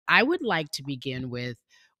I would like to begin with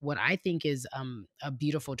what I think is a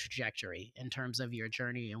beautiful trajectory in terms of your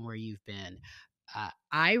journey and where you've been.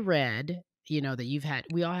 I read, that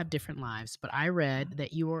we all have different lives, but I read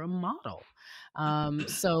that you were a model.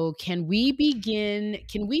 So can we begin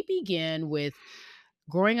with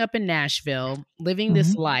growing up in Nashville, living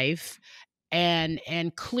this Mhm. life, and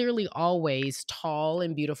clearly always tall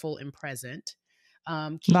and beautiful and present.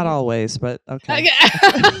 Can Not you always, but okay.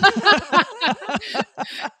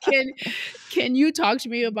 can can you talk to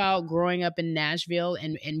me about growing up in Nashville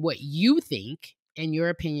and what you think, in your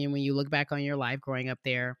opinion, when you look back on your life growing up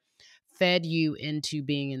there, fed you into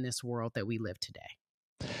being in this world that we live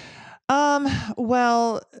today? Um,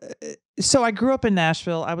 well, so I grew up in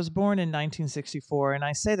Nashville. I was born in 1964, and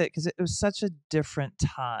I say that because it was such a different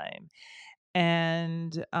time.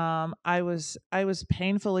 And I was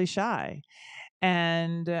painfully shy.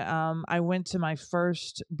 And I went to my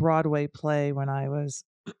first Broadway play when I was,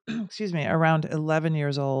 excuse me, around 11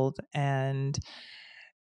 years old, and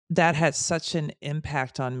that had such an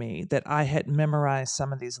impact on me that I had memorized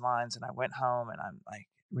some of these lines, and I went home and I'm like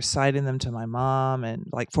reciting them to my mom, and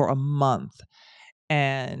like for a month.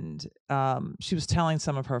 And she was telling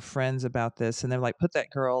some of her friends about this, and they're like, put that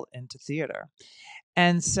girl into theater.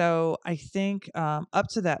 And so I think up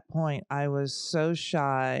to that point, I was so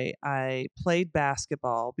shy. I played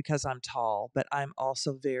basketball because I'm tall, but I'm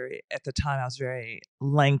also at the time, I was very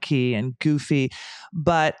lanky and goofy.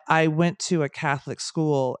 But I went to a Catholic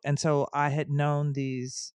school. And so I had known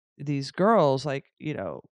these girls, like,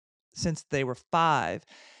 since they were 5.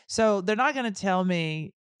 So they're not going to tell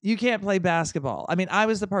me, you can't play basketball. I mean, I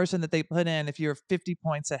was the person that they put in if you're 50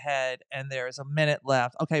 points ahead and there's a minute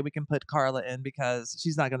left. Okay, we can put Carla in because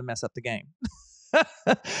she's not going to mess up the game.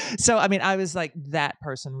 So, I mean, I was like that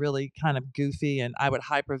person, really kind of goofy, and I would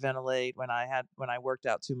hyperventilate when I worked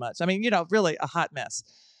out too much. I mean, really a hot mess.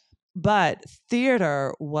 But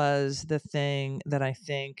theater was the thing that I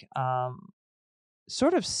think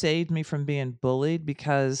sort of saved me from being bullied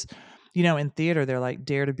because, in theater, they're like,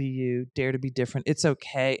 dare to be you, dare to be different. It's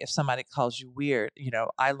okay if somebody calls you weird.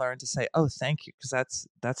 I learned to say, oh, thank you, because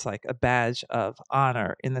that's like a badge of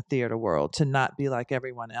honor in the theater world to not be like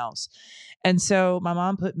everyone else. And so my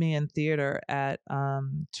mom put me in theater at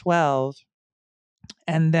 12,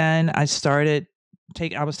 and then I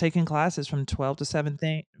was taking classes from 12 to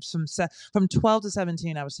 17. From 12 to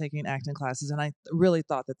 17, I was taking acting classes, and I really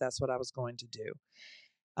thought that that's what I was going to do.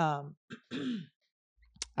 Um,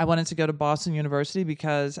 I wanted to go to Boston University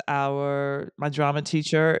because my drama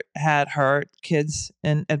teacher had her kids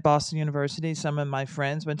at Boston University. Some of my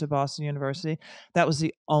friends went to Boston University. That was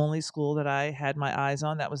the only school that I had my eyes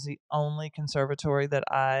on. That was the only conservatory that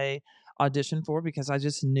I auditioned for because I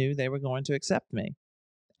just knew they were going to accept me.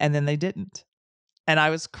 And then they didn't. And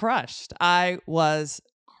I was crushed. I was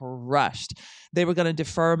crushed. They were going to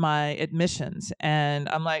defer my admissions. And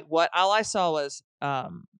I'm like, what? All I saw was uh,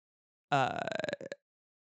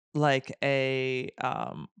 like a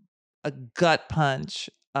gut punch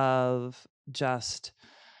of just,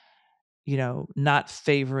 not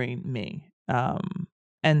favoring me.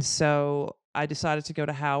 And so I decided to go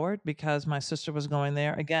to Howard because my sister was going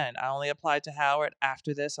there. Again, I only applied to Howard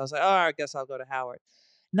after this. I was like, oh, I guess I'll go to Howard.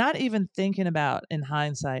 Not even thinking about, in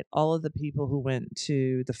hindsight, all of the people who went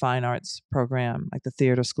to the fine arts program, like the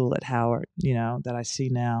theater school at Howard, that I see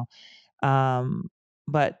now. Um,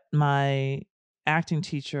 but my acting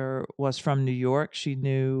teacher was from New York. She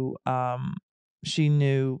knew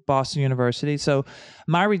Boston University. So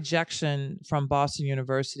my rejection from Boston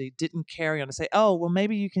University didn't carry on to say, oh, well,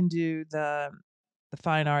 maybe you can do the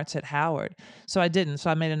fine arts at Howard. So I didn't. So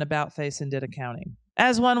I made an about face and did accounting,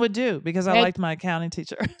 as one would do, because I liked my accounting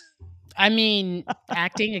teacher. I mean,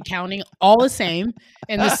 acting, accounting, all the same,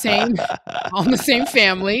 and the same on the same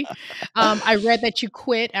family. I read that you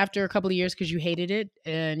quit after a couple of years because you hated it,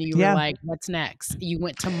 and you were Yeah. like, "What's next?" You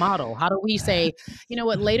went to model. How do we say, you know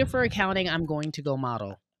what? Later for accounting, I'm going to go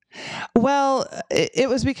model. Well, it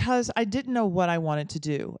was because I didn't know what I wanted to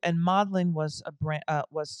do, and modeling was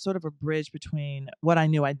sort of a bridge between what I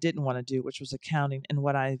knew I didn't want to do, which was accounting, and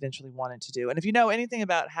what I eventually wanted to do. And if you know anything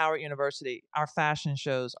about Howard University, our fashion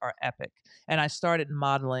shows are epic. And I started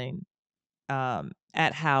modeling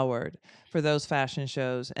at Howard for those fashion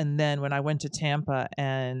shows. And then when I went to Tampa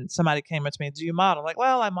and somebody came up to me, do you model? I'm like,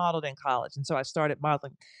 well, I modeled in college. And so I started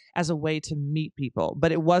modeling as a way to meet people,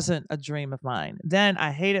 but it wasn't a dream of mine. Then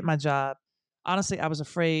I hated my job. Honestly, I was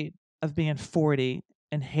afraid of being 40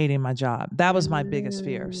 and hating my job. That was my biggest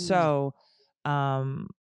fear. Mm. So, um,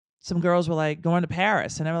 some girls were like going to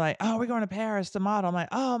Paris, and they were like, oh, we're going to Paris to model. I'm like,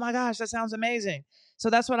 oh my gosh, that sounds amazing. So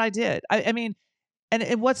that's what I did. I mean,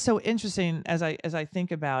 what's so interesting as I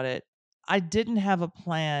think about it, I didn't have a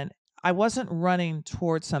plan. I wasn't running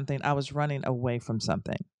towards something. I was running away from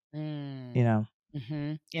something, you Mm. know?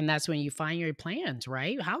 Mhm, and that's when you find your plans,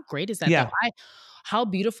 right? How great is that, though? Yeah. I How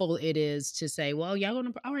beautiful it is to say, "Well, y'all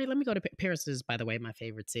gonna alright, let me go to Paris," is, by the way, my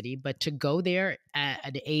favorite city, but to go there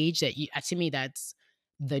at the age that you to me, that's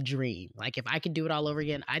the dream. Like, if I could do it all over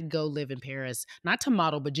again, I'd go live in Paris, not to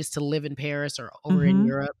model, but just to live in Paris or over in Mhm.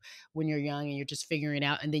 Europe when you're young and you're just figuring it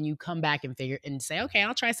out, and then you come back and figure and say, "Okay,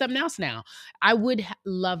 I'll try something else now." I would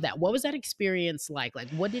love that. What was that experience like? Like,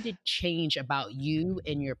 what did it change about you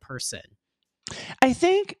and your person? I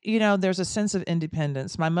think, there's a sense of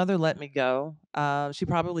independence. My mother let me go. She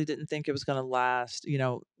probably didn't think it was going to last,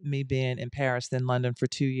 me being in Paris, then London for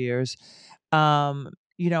 2 years.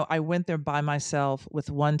 I went there by myself with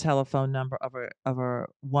one telephone number of a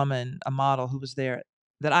woman, a model who was there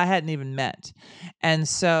that I hadn't even met. And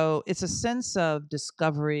so it's a sense of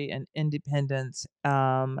discovery and independence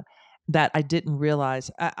that I didn't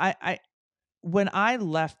realize. When I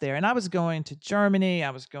left there, and I was going to Germany,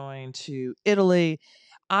 I was going to Italy,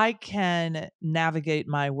 I can navigate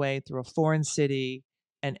my way through a foreign city,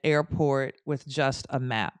 an airport with just a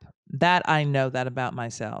map. That I know that about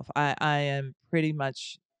myself. I am pretty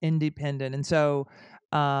much independent. And so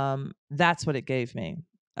that's what it gave me,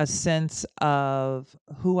 a sense of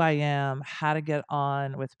who I am, how to get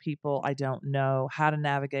on with people I don't know, how to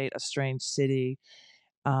navigate a strange city.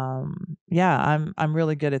 Yeah, I'm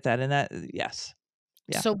really good at that. And that, yes.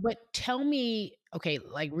 Yeah. So, but tell me, okay,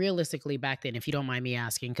 like realistically back then, if you don't mind me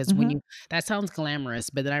asking, because when Mhm. you that sounds glamorous,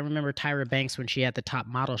 but then I remember Tyra Banks when she had the top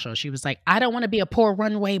model show, she was like, I don't want to be a poor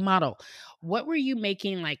runway model. What were you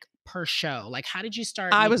making like per show? Like, how did you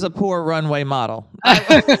start I was a making? poor runway model.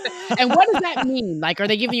 And what does that mean? Like, are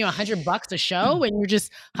they giving you $100 a show and you're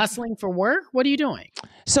just hustling for work? What are you doing?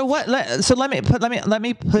 So let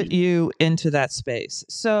me put you into that space.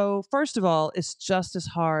 So first of all, it's just as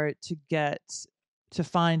hard to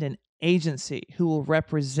find an agency who will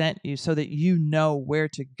represent you so that you know where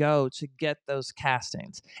to go to get those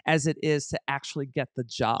castings as it is to actually get the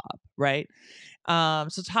job, right?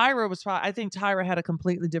 So Tyra was probably, I think Tyra had a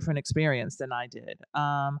completely different experience than I did.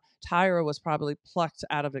 Tyra was probably plucked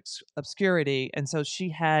out of obscurity. And so she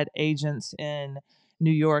had agents in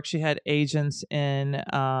New York. She had agents in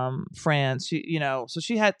France. So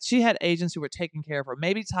she had agents who were taking care of her.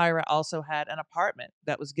 Maybe Tyra also had an apartment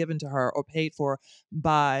that was given to her or paid for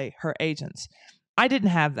by her agents. I didn't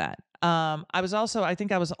have that. I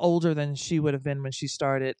think I was older than she would have been when she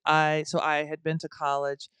started. I had been to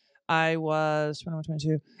college. I was 21,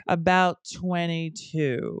 22, about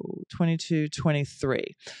 22, 22, 23.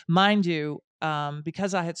 Mind you,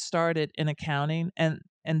 because I had started in accounting and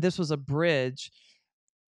this was a bridge,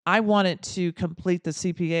 I wanted to complete the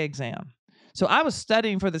CPA exam. So I was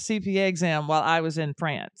studying for the CPA exam while I was in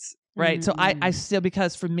France. Right. So I Mm, still,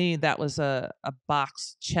 because for me, that was a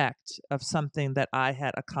box checked of something that I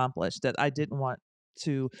had accomplished that I didn't want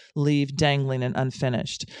to leave dangling and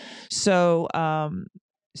unfinished. So,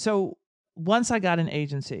 so once I got an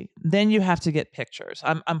agency, then you have to get pictures.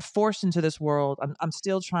 I'm forced into this world. I'm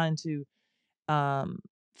still trying to um,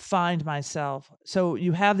 find myself. So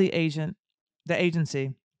you have the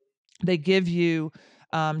agency, they give you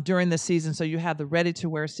during the season. So you have the ready to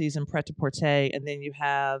wear season, pret a porter, and then you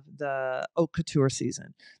have the haute couture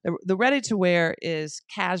season. The ready to wear is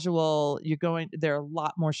casual. There are a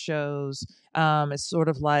lot more shows. It's sort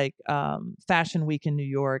of like Fashion Week in New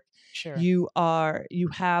York. sure. You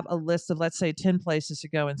have a list of, let's say, 10 places to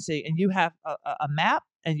go and see, and you have a map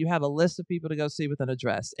and you have a list of people to go see with an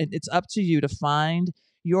address. And it's up to you to find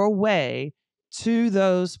your way to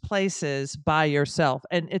those places by yourself.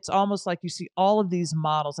 And it's almost like you see all of these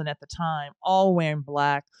models, and at the time, all wearing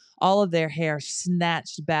black, all of their hair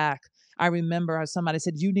snatched back. I remember how somebody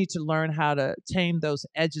said, you need to learn how to tame those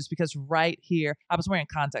edges because right here, I was wearing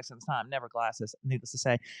contacts at the time, never glasses, needless to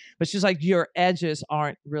say. But she's like, your edges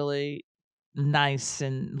aren't really nice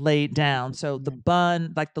and laid down. So the Mhm,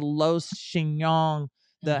 bun, like the low chignon,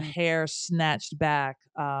 the mhm. hair snatched back,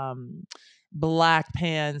 black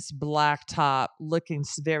pants, black top, looking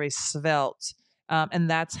very svelte. And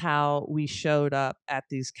that's how we showed up at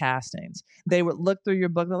these castings. They would look through your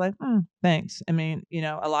book. They're like, thanks. I mean,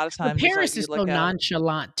 a lot of But times it's like Paris you is so look out.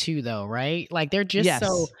 nonchalant too though, right? Like, they're just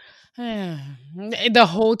so Yes. the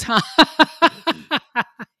whole time.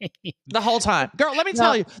 The whole time. Girl, let me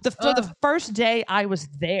tell No, you, the first day I was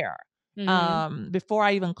there, mhm, before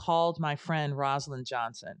I even called my friend Rosalind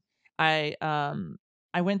Johnson, I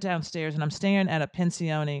I went downstairs and I'm staying at a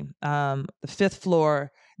pensione, the fifth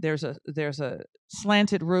floor. There's a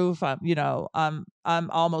slanted roof. I'm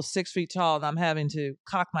almost 6 feet tall, and I'm having to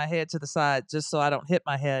cock my head to the side just so I don't hit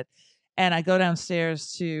my head. And I go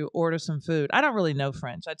downstairs to order some food. I don't really know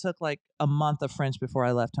French. I took like a month of French before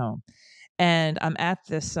I left home. And I'm at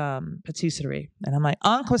this patisserie, and I'm like,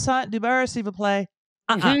 un croissant du beurre, s'il vous plaît.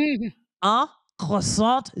 Uh-uh. Un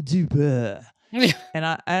croissant du beurre.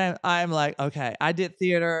 And I'm like, okay, I did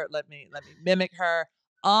theater. Let me mimic her.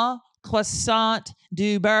 Un croissant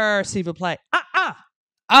du beurre, s'il vous plaît.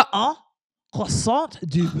 Un croissant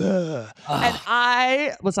du beurre. And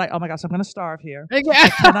I was like, oh my gosh, I'm going to starve here. I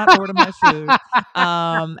cannot order my food.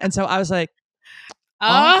 And so I was like,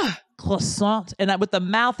 un croissant. And with the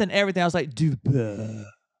mouth and everything, I was like, du beurre.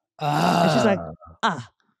 And she's like,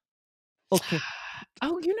 okay.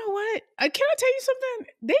 Oh, you know what? Can I tell you something?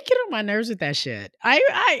 They get on my nerves with that shit.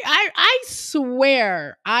 I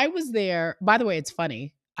swear I was there. By the way, it's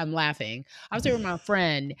funny. I'm laughing. I was there with my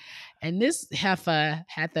friend, and this heifer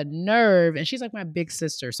had the nerve, and she's like my big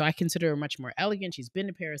sister, so I consider her much more elegant. She's been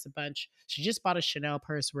to Paris a bunch. She just bought a Chanel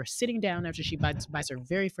purse. We're sitting down after she buys her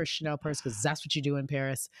very first Chanel purse, because that's what you do in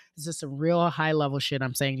Paris. This is some real high level shit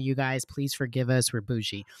I'm saying to you guys. Please forgive us. We're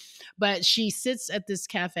bougie. But she sits at this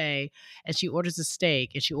cafe, and she orders a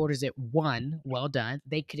steak, and she orders it. One, well done.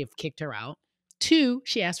 They could have kicked her out. Two,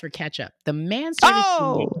 she asked for ketchup. The man started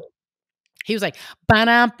singing. He was like,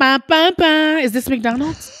 ba-da-ba-ba-ba. Is this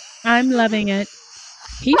McDonald's? I'm loving it.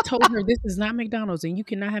 He told her this is not McDonald's, and you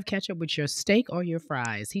cannot have ketchup with your steak or your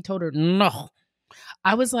fries. He told her, no.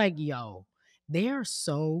 I was like, yo, they are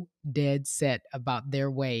so dead set about their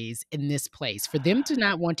ways in this place. For them to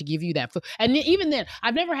not want to give you that food. And even then,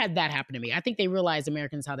 I've never had that happen to me. I think they realize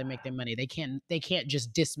Americans how they make their money. They can't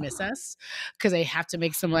just dismiss us because they have to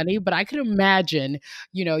make some money. But I could imagine,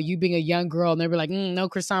 you being a young girl and they'd be like, no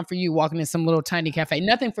croissant for you, walking in some little tiny cafe.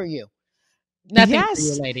 Nothing for you. Nothing for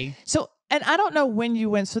you, lady. So, and I don't know when you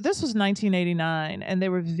went. So this was 1989, and they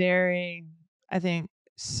were very, I think,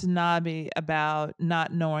 snobby about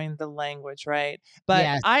not knowing the language, right? But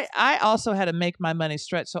Yes. I also had to make my money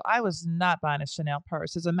stretch, so I was not buying a Chanel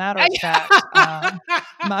purse. As a matter of fact,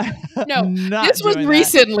 no, this was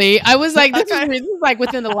recently. I was like, this is like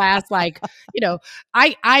within the last,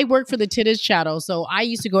 I work for the tennis channel, so I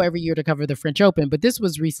used to go every year to cover the French Open, but this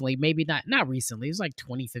was recently, maybe not recently. It was like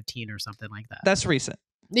 2015 or something like that. That's recent.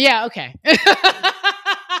 Yeah. Okay.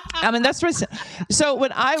 I mean, that's recent. So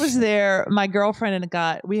when I was there, my girlfriend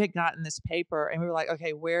and we had gotten this paper, and we were like,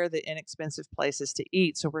 okay, where are the inexpensive places to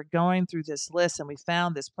eat? So we're going through this list, and we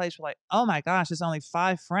found this place. We're like, oh my gosh, it's only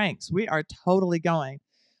 5 francs. We are totally going.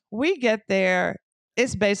 We get there.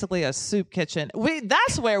 It's basically a soup kitchen.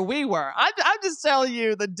 That's where we were. I'm just telling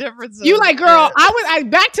you the differences. You like, girl,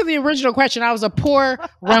 back to the original question. I was a poor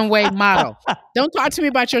runway model. Don't talk to me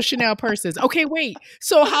about your Chanel purses. Okay, wait.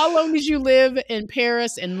 So how long did you live in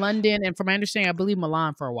Paris and London? And from my understanding, I believe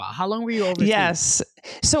Milan for a while. How long were you overseas? Yes.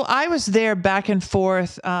 So I was there back and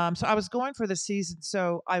forth. So I was going for the season.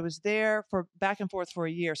 So I was there for back and forth for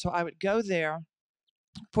a year. So I would go there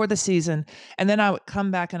for the season, and then I would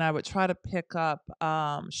come back and I would try to pick up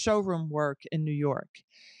showroom work in New York.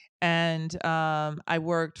 And I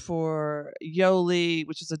worked for Yoli,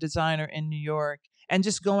 which is a designer in New York, and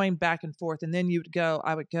just going back and forth. And then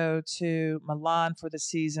I would go to Milan for the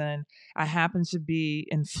season. I happened to be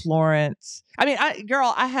in Florence. I mean,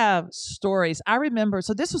 I have stories. I remember,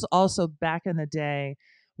 so this was also back in the day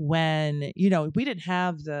when we didn't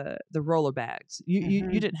have the roller bags. You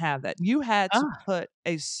didn't have that. You had to put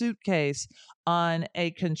a suitcase on a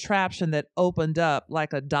contraption that opened up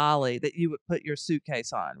like a dolly that you would put your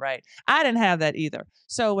suitcase on, right? I didn't have that either.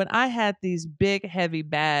 So when I had these big heavy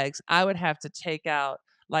bags, I would have to take out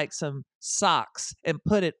like some socks and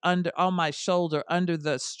put it on my shoulder under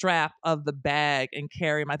the strap of the bag and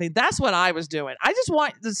carry my thing. That's what I was doing. I just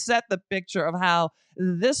want to set the picture of how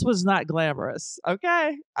this was not glamorous.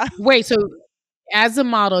 Okay. Wait, so as a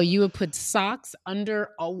model, you would put socks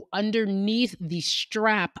underneath the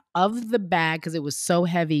strap of the bag because it was so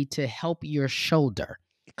heavy to help your shoulder.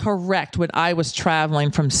 Correct. When I was traveling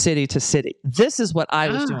from city to city, this is what I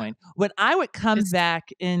was doing. When I would come back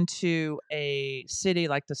into a city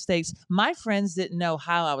like the States, my friends didn't know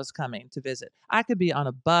how I was coming to visit. I could be on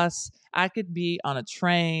a bus. I could be on a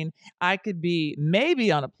train. I could be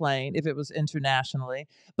maybe on a plane if it was internationally.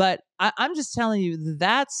 But I'm just telling you,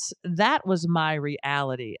 that was my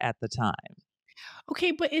reality at the time.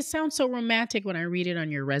 Okay, but it sounds so romantic when I read it on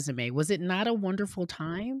your resume. Was it not a wonderful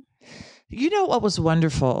time? You know what was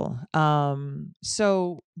wonderful?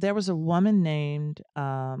 So there was a woman named,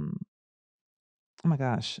 oh my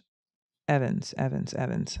gosh, Evans.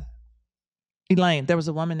 Elaine. There was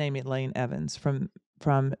a woman named Elaine Evans from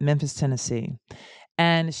from Memphis, Tennessee.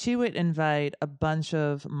 And she would invite a bunch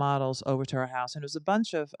of models over to her house, and it was a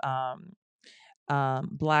bunch of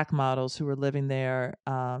black models who were living there.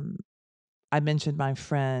 I mentioned my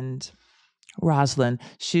friend Roslyn.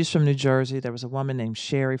 She's from New Jersey. There was a woman named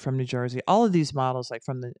Sherry from New Jersey. All of these models, like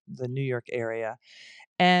from the New York area.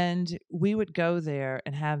 And we would go there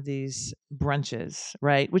and have these brunches,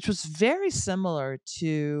 right? Which was very similar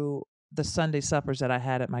to the Sunday suppers that I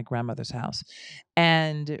had at my grandmother's house.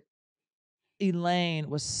 And Elaine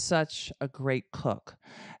was such a great cook.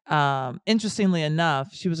 Interestingly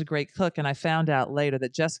enough, she was a great cook, and I found out later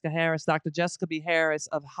that Jessica Harris, Dr. Jessica B. Harris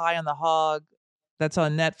of High on the Hog, that's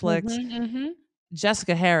on Netflix. Mhm, mhm.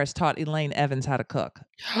 Jessica Harris taught Elaine Evans how to cook.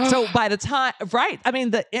 So by the time, right? I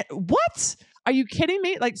mean, what? Are you kidding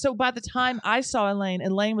me? Like, so by the time I saw Elaine,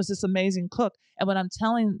 Elaine was this amazing cook. And when I'm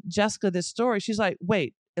telling Jessica this story, she's like,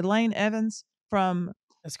 "Wait, Elaine Evans from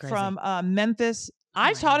That's crazy. Memphis? Oh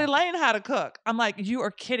I my taught god. Elaine how to cook." I'm like, "You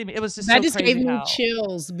are kidding me!" It was just That so just gave crazy me how.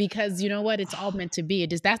 chills because you know what? It's all meant to be.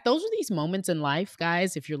 It is that those are these moments in life,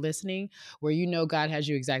 guys, if you're listening, where you know God has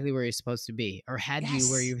you exactly where you're supposed to be or had you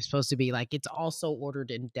where Yes. you're supposed to be. Like it's also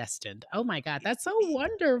ordered and destined. Oh my God, that's so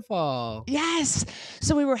wonderful. Yes.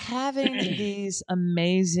 So we were having these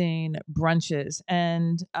amazing brunches,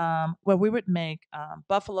 and well, we would make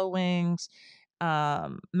buffalo wings,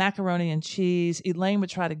 macaroni and cheese. Elaine would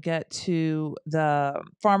try to get to the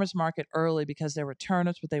farmers market early because there were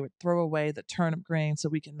turnips, but they would throw away the turnip greens so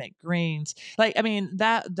we can make greens. Like, I mean,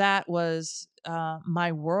 that was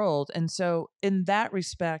my world, and so in that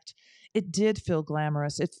respect, it did feel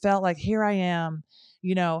glamorous. It felt like here I am,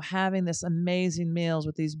 having this amazing meals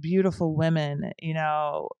with these beautiful women,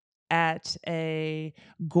 at a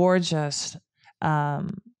gorgeous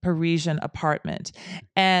Parisian apartment.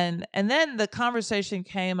 And then the conversation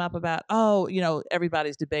came up about, oh,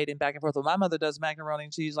 everybody's debating back and forth. Well, my mother does macaroni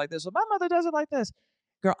and cheese like this. Well, my mother does it like this.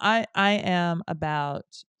 Girl, I am about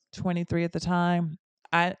 23 at the time.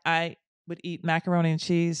 I would eat macaroni and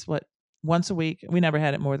cheese once a week. We never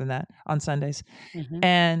had it more than that on Sundays. Mhm.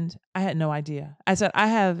 And I had no idea. I said, I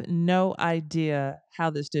have no idea how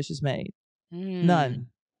this dish is made. Mm. None.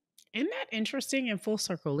 Isn't that interesting and full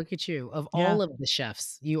circle? Look at you. Of Yeah. all of the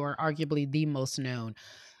chefs, you are arguably the most known.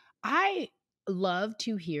 I love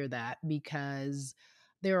to hear that because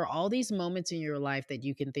there are all these moments in your life that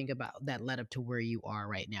you can think about that led up to where you are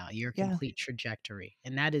right now, your Yeah. complete trajectory.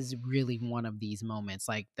 And that is really one of these moments,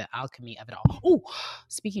 like the alchemy of it all. Oh,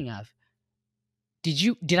 speaking of,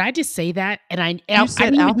 did I just say that? And You I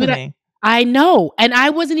said didn't even do that. alchemy. I know. And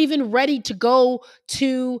I wasn't even ready to go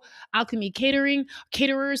to Alchemy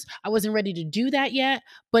Caterers. I wasn't ready to do that yet,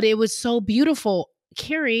 but it was so beautiful.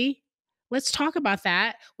 Cari, let's talk about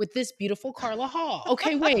that with this beautiful Carla Hall.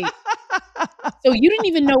 Okay, wait. So you didn't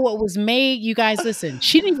even know what was made. You guys, listen.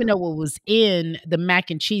 She didn't even know what was in the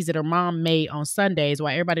mac and cheese that her mom made on Sundays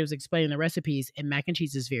while everybody was explaining the recipes. And mac and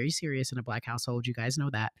cheese is very serious in a black household. You guys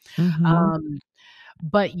know that. Mhm. Um,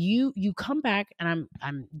 but you come back, and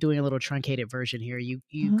I'm doing a little truncated version here. You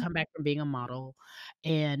Mhm. come back from being a model,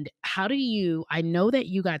 and how do you I know that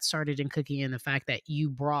you got started in cooking and the fact that you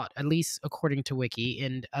brought, at least according to Wiki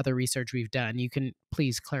and other research we've done, you can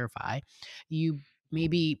please clarify, you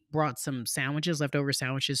maybe brought some sandwiches, leftover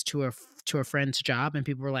sandwiches to a friend's job, and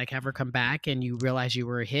people were like, "Have her come back," and you realized you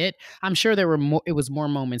were a hit. I'm sure there were more it was more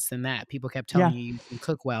moments than that. People kept telling Yeah. you can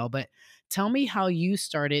cook well, but tell me how you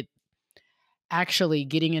started actually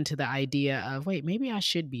getting into the idea of, wait, maybe I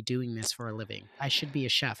should be doing this for a living. I should be a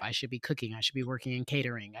chef. I should be cooking. I should be working in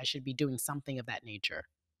catering. I should be doing something of that nature.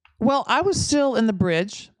 Well, I was still in the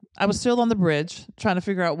bridge. I was still on the bridge trying to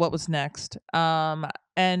figure out what was next. And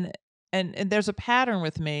and there's a pattern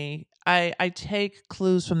with me. I take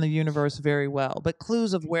clues from the universe very well, but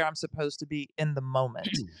clues of where I'm supposed to be in the moment.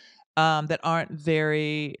 That aren't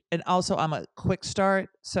very, and also I'm a quick start.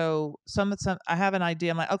 So some I have an idea.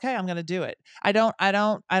 I'm like, okay, I'm gonna do it. I don't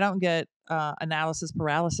get analysis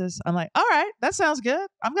paralysis. I'm like, all right, that sounds good.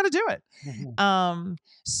 I'm gonna do it. Mhm. Um,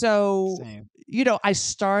 so, Same. I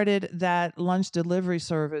started that lunch delivery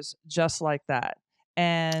service just like that.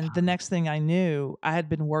 And the next thing I knew, I had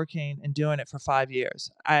been working and doing it for 5 years.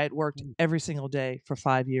 I had worked Mm, every single day for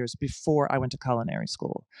 5 years before I went to culinary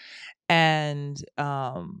school. And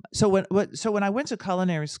so when I went to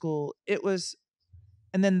culinary school, it was,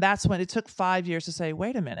 and then that's when it took 5 years to say,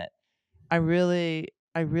 wait a minute, I really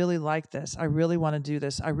like this. I really want to do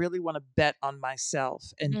this. I really want to bet on myself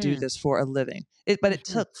and do mm, this for a living. But it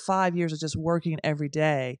mhm, took 5 years of just working every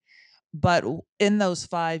day. But in those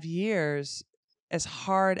 5 years, as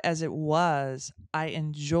hard as it was, I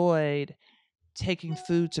enjoyed taking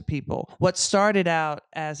food to people. What started out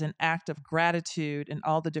as an act of gratitude in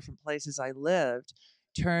all the different places I lived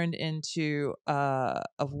turned into a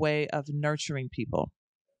way of nurturing people,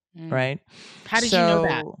 Mm. right? How did you know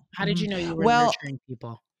that? So, How did you know you were well, nurturing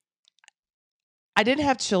people? I didn't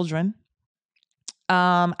have children.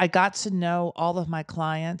 I got to know all of my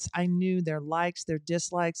clients. I knew their likes, their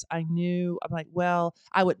dislikes. I'm like, well,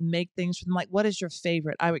 I would make things for them. Like, what is your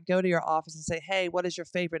favorite? I would go to your office and say, hey, what is your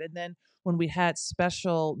favorite? And then when we had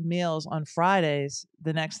special meals on Fridays,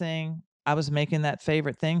 the next thing I was making that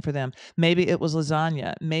favorite thing for them. Maybe it was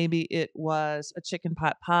lasagna. Maybe it was a chicken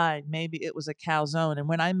pot pie. Maybe it was a calzone. And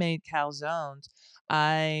when I made calzones,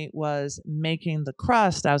 I was making the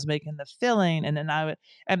crust, I was making the filling, and then I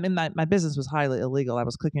mean, my business was highly illegal. I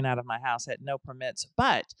was cooking out of my house, had no permits,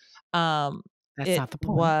 but um, That's it not the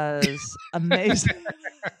point. was amazing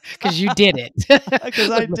 'Cause you did it. because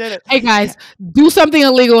I Look, did it. "Hey, guys, do something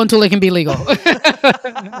illegal until it can be legal."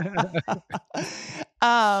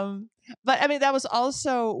 um, but I mean, that was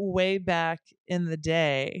also way back in the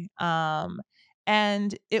day.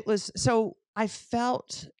 And it was so I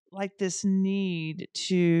felt like this need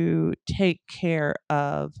to take care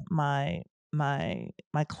of my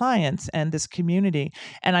clients and this community.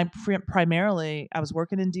 And primarily I was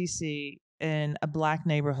working in DC in a black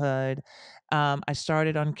neighborhood. I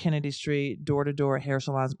started on Kennedy Street, door to door, hair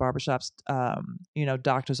salons, barbershops,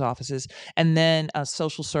 doctors' offices, and then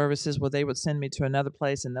social services where they would send me to another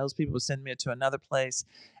place, and those people would send me to another place.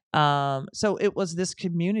 So it was this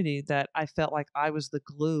community that I felt like I was the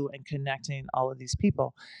glue and connecting all of these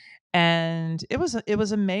people, and it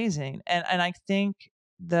was amazing. And I think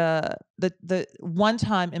the one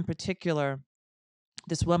time in particular,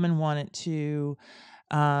 this woman wanted to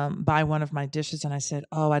buy one of my dishes, and I said,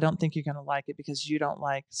 "Oh, I don't think you're gonna like it because you don't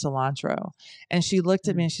like cilantro." And she looked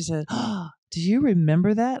at me Mm, and she said, "Oh, do you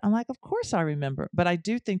remember that?" I'm like, "Of course I remember, but I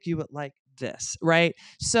do think you would like this, right?"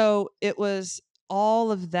 So it was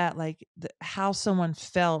all of that, like how someone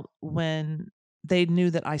felt when they knew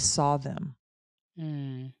that I saw them.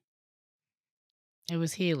 mm. It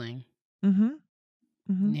was healing. Hmm.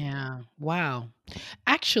 Hmm. Yeah. Wow.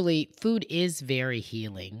 Actually, food is very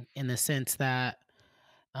healing in the sense that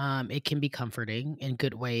it can be comforting in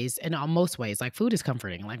good ways and on most ways. Like food is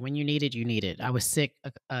comforting. Like when you need it, you need it. I was sick.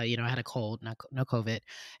 I had a cold, no COVID,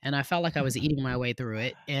 and I felt like I was eating my way through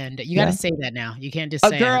it. And you got to Yeah. say that now. You can't just A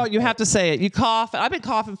say I had girl, a you cold. have to say it. You cough. I've been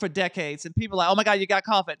coughing for decades, and people are like, "Oh my God, you got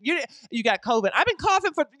coughing. You got COVID." I've been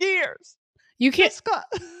coughing for years. You can't. Just cough.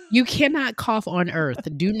 You cannot cough on earth.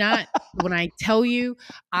 Do not. When I tell you,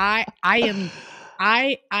 I am.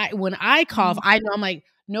 I when I cough, I know I'm like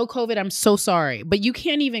no COVID. I'm so sorry, but you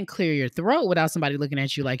can't even clear your throat without somebody looking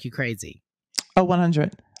at you like you crazy. Oh,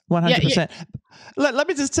 100. Yeah. Yeah. 100%. Let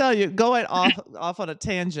me just tell you, going off on a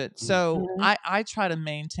tangent. So Mhm. I try to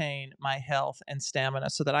maintain my health and stamina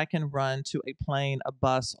so that I can run to a plane, a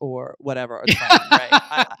bus, or whatever, a train, right?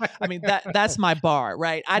 I mean that's my bar,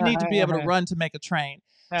 right? I need to be able to Uh-huh, run to make a train.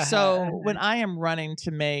 uh-huh, So when I am running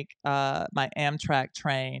to make my Amtrak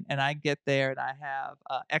train, and I get there and I have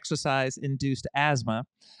exercise induced asthma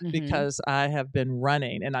mhm. because I have been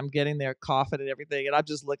running and I'm getting there coughing and everything. And I'm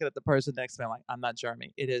just looking at the person next to me. I'm like, I'm not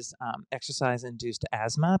Jeremy. It is exercise induced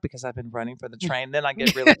asthma because I've been running for the train. Then I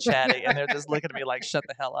get really chatty and they're just looking at me like, shut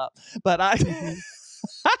the hell up. But Mhm.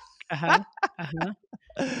 Uh-huh, uh-huh,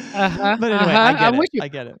 uh-huh, but anyway, I uh-huh, get I'm it. with you. I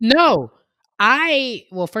get it. No,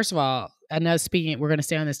 well, first of all, I know speaking we're gonna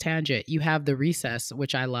stay on this tangent. You have the recess,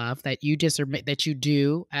 which I love, that you just that you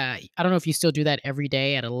do, I don't know if you still do that every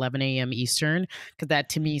day at 11 AM Eastern, because that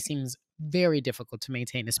to me seems very difficult to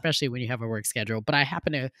maintain, especially when you have a work schedule, but I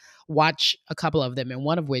happen to watch a couple of them, and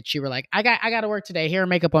one of which you were like, "I gotta work today, hair and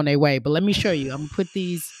makeup on their way, but let me show you, Imma put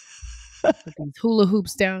these hula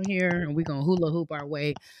hoops down here and we're gonna hula hoop our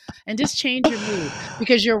way and just change your mood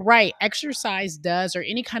because you're right, exercise does, or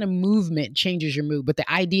any kind of movement changes your mood, but the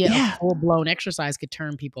idea of Yeah. full-blown exercise could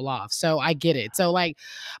turn people off, so I get it. So like,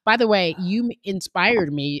 by the way,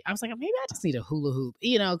 inspired me. I was like, maybe I just need a hula hoop,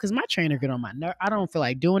 because my trainer get on my nerve. I don't feel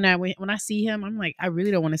like doing that when I see him. I'm like, I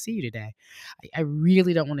really don't want to see you today. I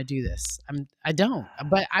really don't want to do this. I don't,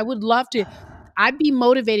 but I would love to. I'd be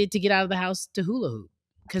motivated to get out of the house to hula hoop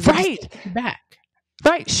because it just Right. takes you back.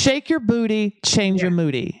 Right. Shake your booty, change Yeah. your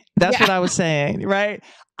moody. That's Yeah. what I was saying. Right.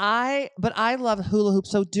 But I love hula hoop.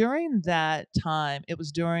 So during that time, it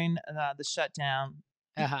was during the shutdown,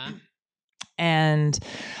 Uh-huh. and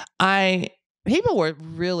I people were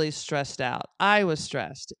really stressed out. I was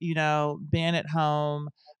stressed, being at home,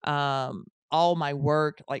 all my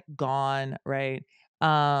work like gone, right?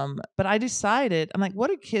 But I decided, I'm like, what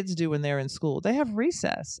do kids do when they're in school? They have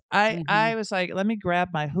recess. I Mhm. was like, let me grab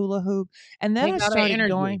my hula hoop. And then Take I all that started energy.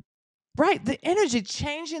 going. Right, the energy,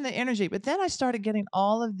 changing the energy, but then I started getting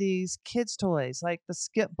all of these kids' toys, like the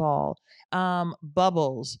skip ball,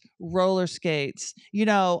 bubbles, roller skates,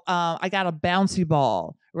 I got a bouncy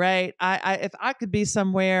ball, right? If I could be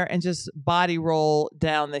somewhere and just body roll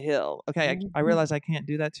down the hill, okay, I Mhm. realize I can't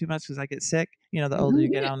do that too much because I get sick, the older you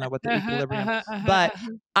get, I Mhm. don't know what the Uh-huh, equilibrium, uh-huh, uh-huh, but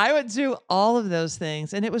uh-huh. I would do all of those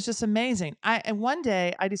things, and it was just amazing. And one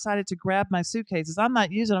day I decided to grab my suitcases, I'm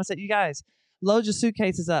not using them, I said, "You guys, load your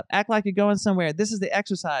suitcases up. Act like you're going somewhere. This is the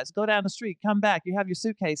exercise. Go down the street, come back. You have your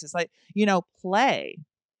suitcases. Like, play."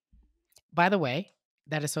 By the way,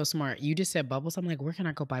 that is so smart. You just said bubbles. I'm like, where can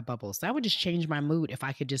I go buy bubbles? That would just change my mood if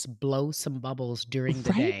I could just blow some bubbles during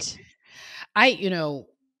the day. Right? I, you know,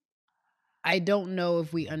 I don't know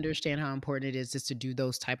if we understand how important it is just to do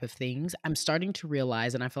those type of things. I'm starting to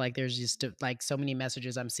realize, and I feel like there's just like so many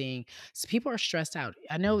messages I'm seeing. People are stressed out.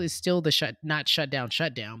 I know it's still the not shut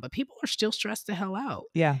down, but people are still stressed the hell out.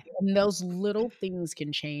 Yeah. And those little things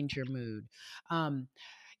can change your mood. Um,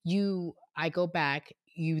 I go back,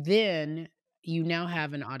 you now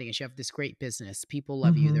have an audience. You have this great business. People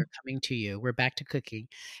love you. They're Mhm. coming to you. We're back to cooking.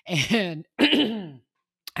 And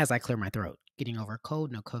as I clear my throat, getting over a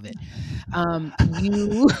cold, no COVID.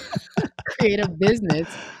 You create a business,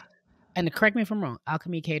 and correct me if I'm wrong,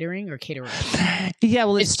 Alchemy Catering or caterers? Yeah,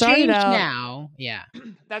 well, it It's started changed out. now. Yeah.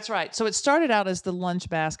 That's right. So it started out as the lunch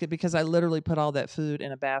basket because I literally put all that food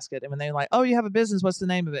in a basket. And when they're like, "Oh, you have a business, what's the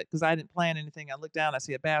name of it?" Because I didn't plan anything. I look down, I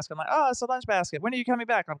see a basket. I'm like, "Oh, it's a lunch basket. When are you coming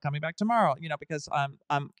back?" "I'm coming back tomorrow." Because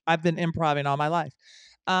I've been improvising all my life.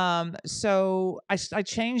 So I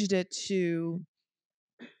changed it to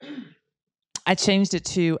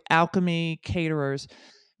Alchemy Caterers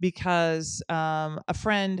because a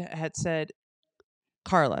friend had said,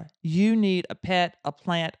 "Carla, you need a pet, a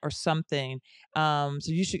plant, or something. So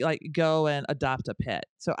you should like go and adopt a pet."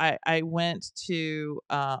 So I went to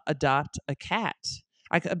adopt a cat.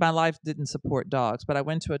 My life didn't support dogs, but I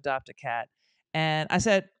went to adopt a cat, and I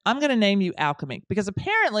said, "I'm going to name you Alchemy because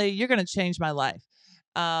apparently you're going to change my life."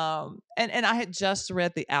 And I had just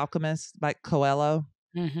read The Alchemist by Coelho.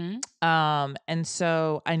 Mhm. And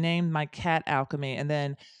so I named my cat Alchemy, and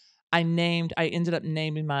then I ended up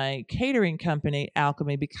naming my catering company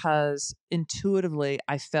Alchemy because intuitively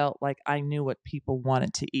I felt like I knew what people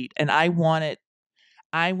wanted to eat, and I wanted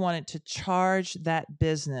to charge that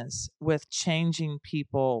business with changing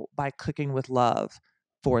people by cooking with love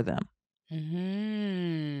for them.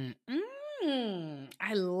 Mhm.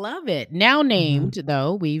 I love it. Now Mhm. named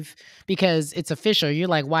though, because it's official. You're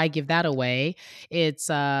like, why give that away? It's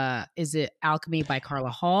is it Alchemy by Carla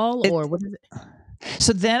Hall or It what is it?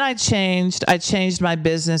 so then I changed my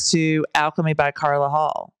business to Alchemy by Carla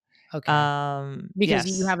Hall. Okay. Because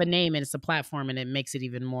you Yes, have a name and it's a platform and it makes it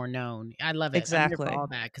even more known. I love it. I'm here for exactly. all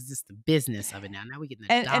that because it's the business of it now. Now we getting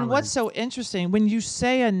the And what's dollars. so interesting, when you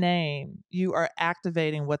say a name, you are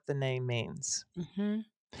activating what the name means. Mhm.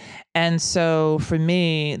 And so for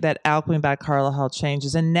me, that Alchemy by Carla Hall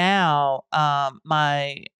changes. And now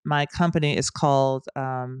my company is called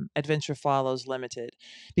Adventure Follows Limited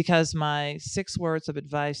because my 6 words of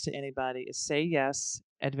advice to anybody is say yes,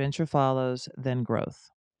 adventure follows, then growth.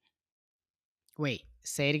 Wait,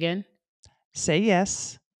 say it again. Say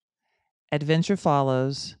yes, adventure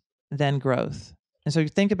follows, then growth. And so you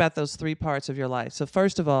think about those 3 parts of your life. So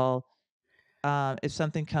first of all, if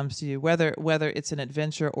something comes to you, whether it's an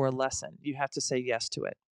adventure or a lesson, you have to say yes to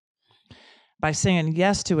it. By saying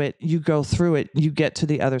yes to it, you go through it, you get to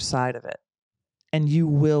the other side of it, and you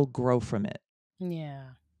will grow from it.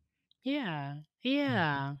 Yeah. Yeah.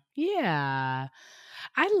 Yeah. Yeah.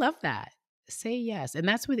 I love that. Say yes. And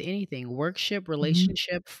that's with anything, workship, Mhm.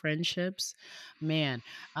 relationship, friendships. Man,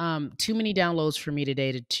 too many downloads for me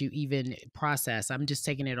today to even process. I'm just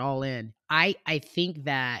taking it all in. I think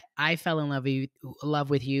that I fell in love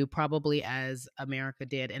with you probably as America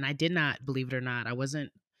did. And I did not, believe it or not, I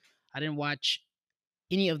didn't watch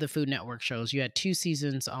any of the Food Network shows. You had 2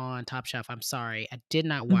 seasons on Top Chef. I'm sorry, I did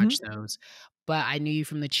not Mhm. watch those, but I knew you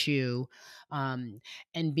from the Chew, um,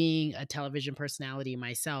 and being a television personality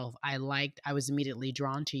myself, I was immediately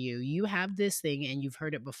drawn to you. You have this thing, and you've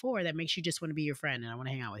heard it before, that makes you just wanna be your friend, and I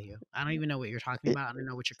wanna hang out with you. I don't even know what you're talking about. I don't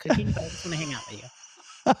know what you're cooking, but I just wanna hang out with you.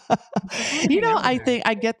 I just wanna hang out with I her. think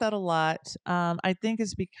I get that a lot. I think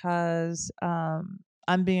it's because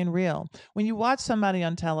I'm being real. When you watch somebody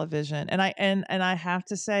on television, and I have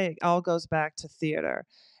to say, it all goes back to theater.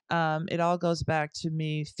 it all goes back to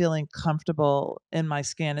me feeling comfortable in my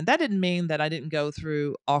skin. And that didn't mean that I didn't go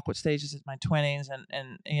through awkward stages in my 20s,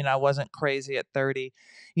 and I wasn't crazy at 30,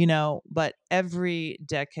 but every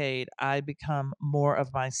decade I become more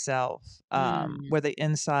of myself, Mm, where the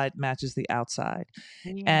inside matches the outside.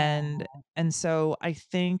 yeah. And so I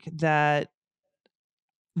think that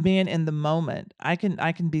being in the moment, I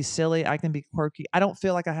can be silly, I can be quirky. I don't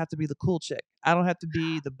feel like I have to be the cool chick. I don't have to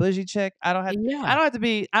be the bougie chick. Yeah. I don't have I to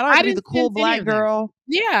be the didn't cool sense any black of that. girl.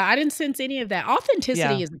 Yeah, I didn't sense any of that. Yeah.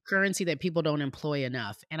 Authenticity is a currency that people don't employ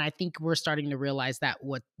enough, and I think we're starting to realize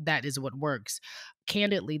that is what works.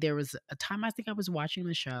 Candidly, there was a time I think I was watching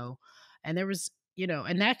the show, and there was,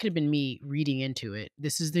 and that could have been me reading into it.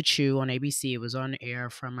 This is The Chew on ABC. It was on air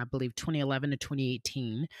from, I believe, 2011 to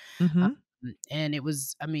 2018. Mhm. And it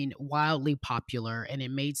was, I mean, wildly popular, and it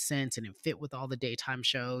made sense, and it fit with all the daytime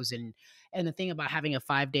shows. And the thing about having a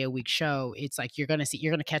 5-day a week show, it's like you're gonna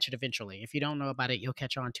catch it eventually. If you don't know about it, you'll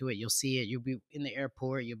catch on to it. You'll see it. You'll be in the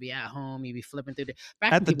airport. You'll be at home. You'll be flipping through the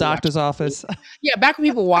back At when the people watch doctor's TV. office. Yeah, back when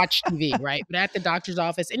people watch TV, right? But at the doctor's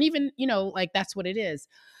office, and even like that's what it is.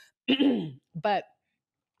 But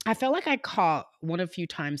I felt like I caught one a few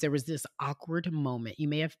times there was this awkward moment. You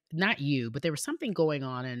may have not you, but there was something going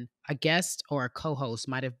on, and a guest or a co-host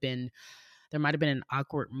might have been an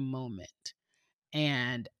awkward moment.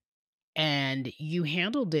 And you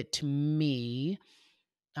handled it to me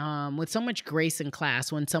with so much grace and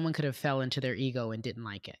class when someone could have fell into their ego and didn't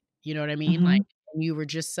like it. You know what I mean? Like Mhm. you were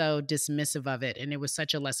just so dismissive of it, and it was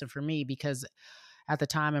such a lesson for me because at the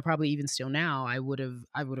time and probably even still now I would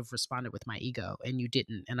have responded with my ego, and you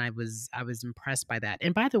didn't, and I was impressed by that.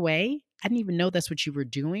 And by the way, I didn't even know that's what you were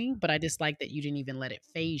doing, but I just like that you didn't even let it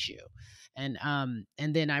phase you. And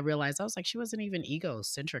then I realized I was like, she wasn't even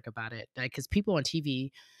egocentric about it, because people on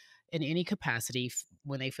TV in any capacity,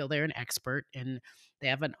 when they feel they're an expert and they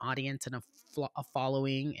have an audience and a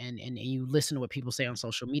following, and you listen to what people say on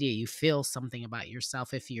social media, you feel something about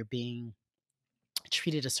yourself if you're being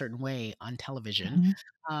treated a certain way on television,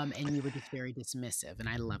 Mhm. and you were just very dismissive, and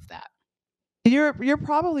I love that. You're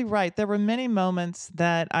probably right. There were many moments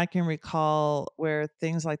that I can recall where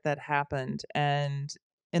things like that happened, and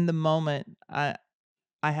in the moment, I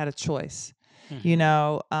had a choice.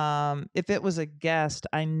 Mhm. If it was a guest,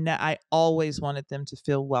 I always wanted them to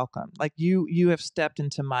feel welcome. Like you have stepped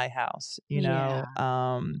into my house, Yeah,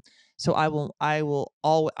 so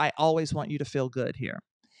I always want you to feel good here.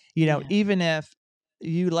 yeah, Even if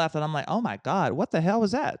you left and I'm like, "Oh my god, what the hell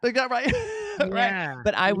was that?" Like that, right? Right? yeah,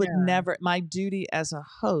 But I would yeah, never my duty as a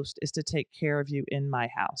host is to take care of you in my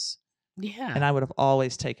house. And yeah. I would have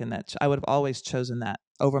always taken that. I would have always chosen that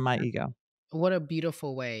over my ego. What a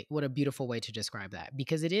beautiful way to describe that,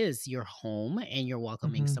 because it is your home and you're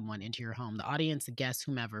welcoming Mhm. someone into your home. The audience, the guests,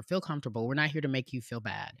 whomever, feel comfortable. We're not here to make you feel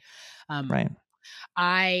bad. Um, Right.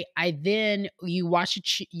 I then you watch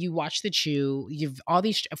the Chew, you've all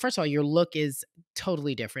these first of all, your look is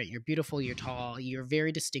totally different. You're beautiful, you're tall, you're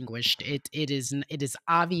very distinguished. It is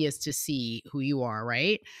obvious to see who you are,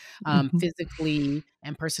 right? Mhm. Physically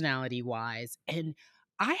and personality-wise. And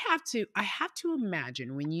I have to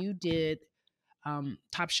imagine when you did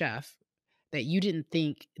Top Chef, that you didn't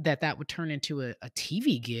think that that would turn into a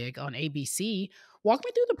TV gig on ABC. Walk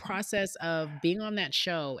me through the process of being on that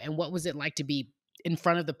show, and what was it like to be in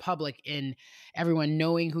front of the public and everyone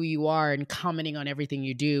knowing who you are and commenting on everything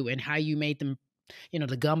you do, and how you made them,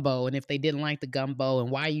 the gumbo, and if they didn't like the gumbo,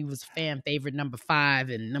 and why you was fan favorite number 5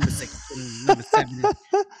 and number 6 and number 7 and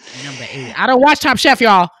number 8. I don't watch Top Chef,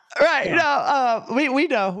 y'all. Right, Yeah. no, we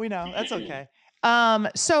know, that's okay.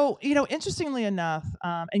 So, interestingly enough,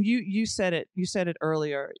 and you said it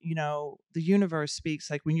earlier, the universe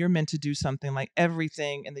speaks, like, when you're meant to do something, like,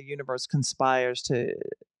 everything in the universe conspires to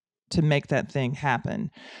make that thing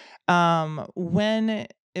happen. When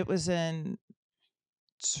it was in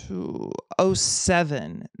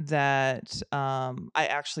 2007 that I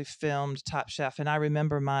actually filmed Top Chef, and I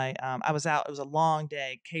remember I was out. It was a long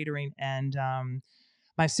day catering, and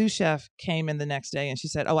my sous chef came in the next day, and she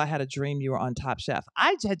said, "Oh, I had a dream you were on Top Chef."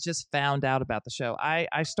 I had just found out about the show.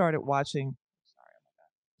 I started watching.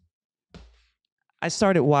 I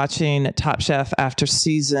started watching Top Chef after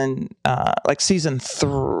season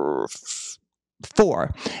 4,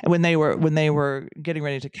 and when they were getting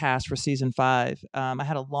ready to cast for season 5. I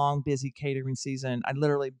had a long, busy catering season. I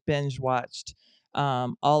literally binge watched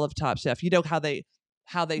all of Top Chef. You know how they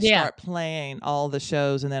Yeah. start playing all the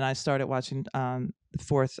shows, and then I started watching the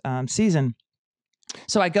 4th season.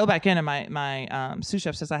 So I go back in, and my sous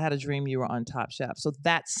chef says, "I had a dream you were on Top Chef." So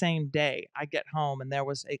that same day, I get home, and there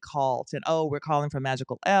was a call saying, "Oh, we're calling for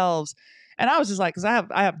Magical Elves," and I was just like, because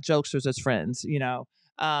I have jokesters as friends,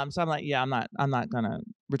 So I'm like, yeah, I'm not gonna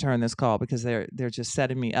return this call because they're just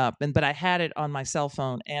setting me up. But I had it on my cell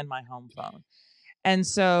phone and my home phone. And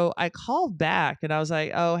so I called back and I was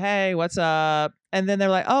like, "Oh, hey, what's up?" And then they're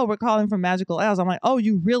like, "Oh, we're calling from Magical Ales." I'm like, "Oh,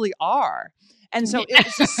 you really are." And so it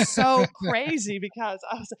was just so crazy because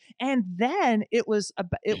I was, and then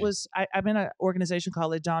I'm in an organization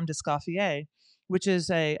called Les Dames d'Escoffier, which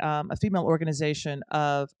is a female organization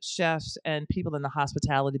of chefs and people in the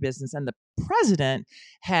hospitality business. And the president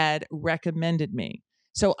had recommended me.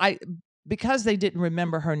 So because they didn't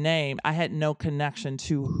remember her name, I had no connection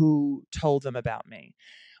to who told them about me.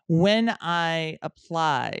 When I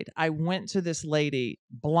applied, I went to this lady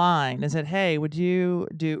blind and said, "Hey, would you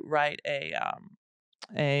write a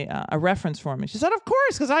reference for me?" She said, "Of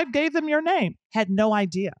course, because I gave them your name." Had no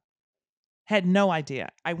idea. Had no idea.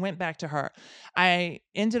 I went back to her. I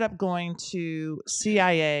ended up going to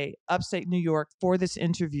CIA, upstate New York, for this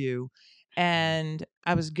interview, and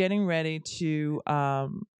I was getting ready to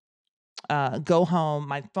go home.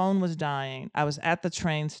 My phone was dying. I was at the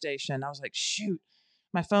train station. I was like, shoot,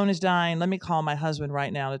 my phone is dying. Let me call my husband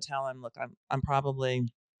right now to tell him, look, I'm probably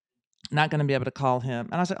not going to be able to call him.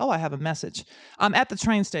 And I said, oh, I have a message. I'm at the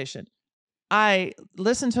train station. I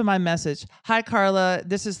listened to my message. Hi, Carla.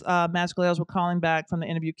 This is Magical Ales. We're calling back from the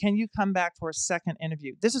interview. Can you come back for a second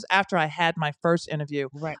interview? This is after I had my first interview.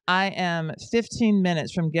 Right. I am 15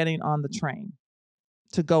 minutes from getting on the train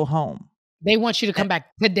to go home. They want you to come back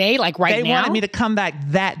today, like right They now? wanted me to come back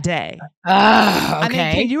that day. Ah, I mean,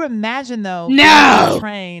 okay. can you imagine though? No! Getting on the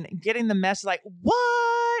train, getting the message like,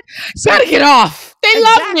 what? Gotta get off. They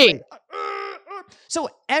love me. So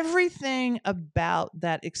everything about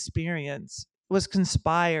that experience was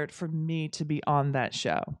conspired for me to be on that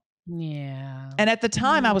show. Yeah. And at the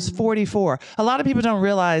time, I was 44. A lot of people don't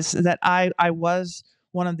realize that I was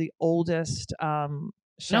one of the oldest No,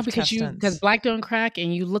 chef because testants. Black don't crack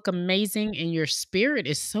and you look amazing and your spirit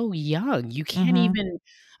is so young. You can't Mhm. even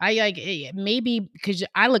maybe because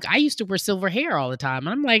I used to wear silver hair all the time.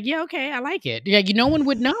 I'm like, yeah, okay, I like it. Yeah, no one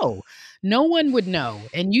would know. No one would know.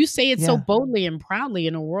 And you say it so Yeah. boldly and proudly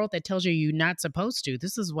in a world that tells you you're not supposed to.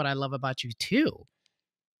 This is what I love about you too.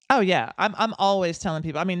 Oh yeah, I'm always telling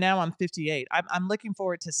people. I mean, now I'm 58. I'm looking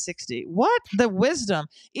forward to 60. What the wisdom?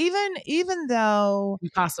 Even though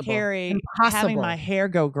Impossible. Cari having my Impossible. hair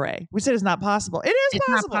go gray, we said it's not possible. It is It's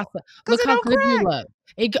not possible possible. because Look it how don't good you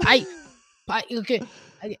crack. look. Okay,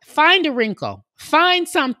 find a wrinkle. Find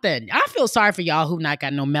something. I feel sorry for y'all who not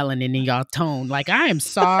got no melanin in y'all tone. Like, I am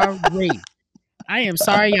sorry. I am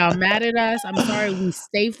sorry y'all mad at us. I'm sorry we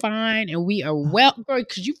stay fine and we are well, girl,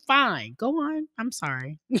 because you fine. Go on. I'm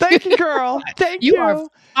sorry. Thank you, girl. Thank You are you.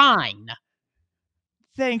 fine.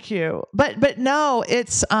 Thank you. But no,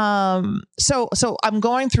 it's so I'm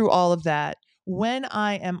going through all of that when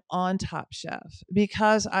I am on Top Chef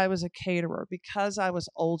because I was a caterer, because I was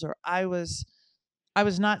older, I was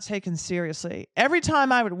not taken seriously. Every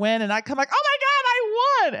time I would win and I'd come like, "Oh my god,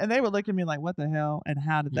 I won." And they would look at me like, "What the hell? And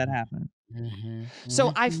how did that happen?" Mm-hmm.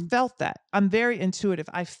 So I Mm-hmm. felt that. I'm very intuitive.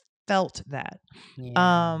 I felt that.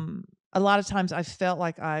 Yeah. Um a lot of times I felt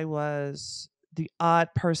like I was the odd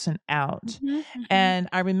person out. Mm-hmm. Mm-hmm. And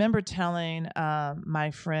I remember telling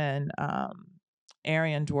my friend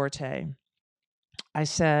Arian Duarte, I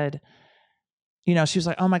said, she was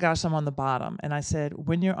like, "Oh my gosh, I'm on the bottom." And I said,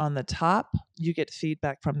 "When you're on the top, you get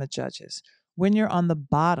feedback from the judges. When you're on the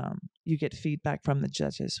bottom, you get feedback from the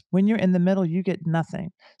judges. When you're in the middle, you get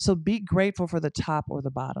nothing. So be grateful for the top or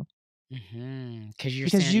the bottom Because you're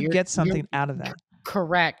because saying you get you're something out of that."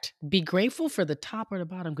 correct. Be grateful for the top or the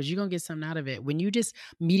bottom because you're gonna get something out of it. When you just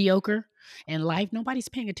mediocre in life, nobody's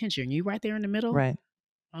paying attention. You right there in the middle. Right.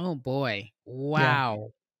 Oh boy. Yeah. Wow.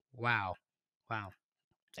 Wow. Wow.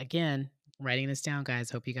 Again, writing this down,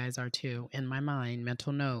 guys. Hope you guys are too. In my mind,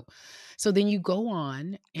 mental note. So then you go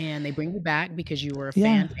on and they bring you back because you were a Yeah.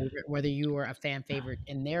 fan favorite, whether you were a fan favorite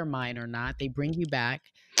in their mind or not. They bring you back.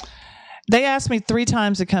 They asked me 3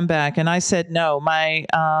 times to come back and I said no.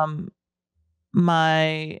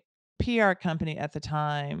 My PR company at the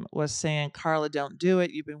time was saying, "Carla, don't do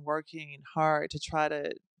it. You've been working hard to try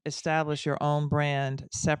to establish your own brand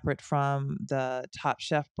separate from the Top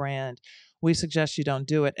Chef brand. We suggest you don't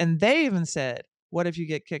do it." And they even said, "What if you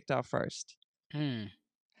get kicked off first?" Mm.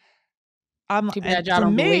 Too And bad y'all for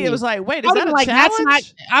don't me, it believe. was like, "Wait, I is would have that been a like, that's not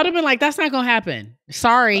challenge?" I would have been like, that's not gonna happen.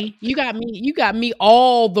 Sorry. You got me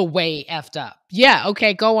all the way effed up. Yeah,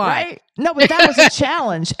 okay, go on. Right? No, but that was a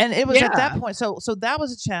challenge, and it was at that Yeah, point. So that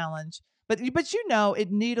was a challenge. But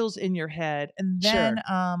it needles in your head. And sure. then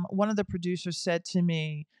one of the producers said to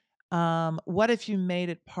me, What if you made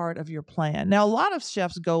it part of your plan? Now, a lot of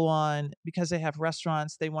chefs go on because they have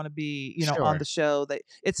restaurants, they want to be, on Sure. the show.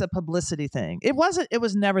 It's a publicity thing. It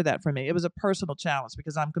was never that for me. It was a personal challenge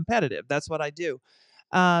because I'm competitive. That's what I do.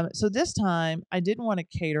 So this time I didn't want to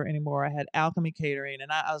cater anymore. I had Alchemy Catering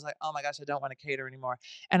and I was like, oh my gosh, I don't want to cater anymore.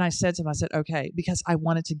 And I said to him, I said, okay, because I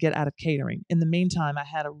wanted to get out of catering. In the meantime, I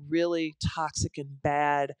had a really toxic and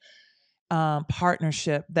bad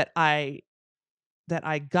partnership that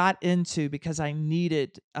I got into because I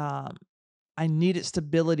needed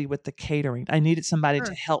stability with the catering. I needed somebody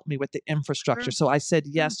to Sure. help me with the infrastructure. Sure. So I said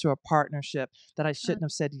Sure. yes to a partnership that I Sure. shouldn't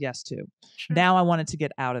have said yes to. Sure. Now I wanted to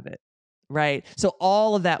get out of it. Right. So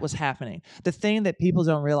all of that was happening. The thing that people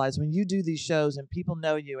don't realize when you do these shows and people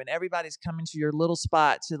know you and everybody's coming to your little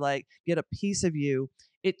spot to like get a piece of you,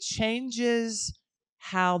 it changes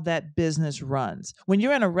how that business runs. When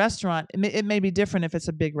you're in a restaurant, it may be different if it's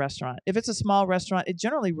a big restaurant. If it's a small restaurant, it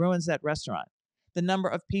generally ruins that restaurant. The number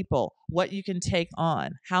of people, what you can take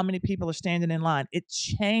on, how many people are standing in line, it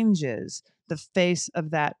changes the face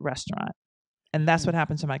of that restaurant. And that's Mm, what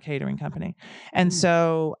happened to my catering company. And mm,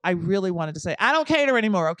 so I really wanted to say, I don't cater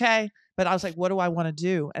anymore, okay? But I was like, what do I want to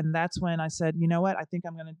do? And that's when I said, you know what? I think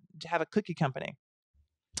I'm going to have a cookie company.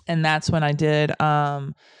 And that's when I did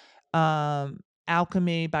um,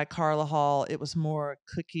 Alchemy by Carla Hall. It was more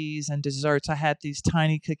cookies and desserts. I had these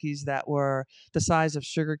tiny cookies that were the size of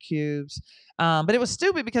sugar cubes, but it was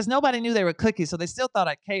stupid because nobody knew they were cookies, so they still thought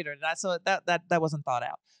I catered. And so that wasn't thought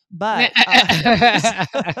out. But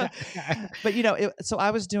but so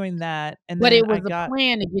I was doing that, and But then it I was a got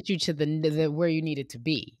plan to get you to the where you needed to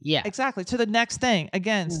be. Yeah. exactly to the next thing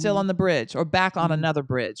again, still Mhm, on the bridge or back on mhm, another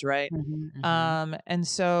bridge, right? mhm, mhm. And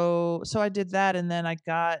so I did that, and then I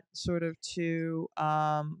got sort of to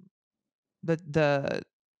the the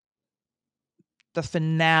the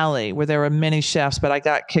finale where there were many chefs, but I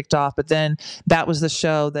got kicked off. But then that was the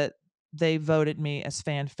show that they voted me as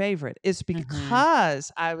fan favorite. It's Mhm.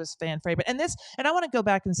 because I was fan favorite. And I want to go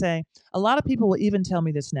back and say, a lot of people will even tell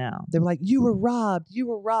me this now. They were like, you were robbed. You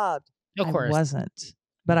were robbed. Of I course. wasn't,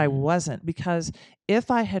 but I Mhm. wasn't because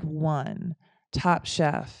if I had won Top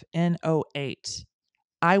Chef in '08,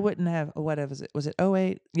 I wouldn't have what was it? Was it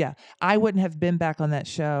 '08? Yeah. I wouldn't have been back on that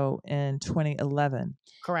show in 2011.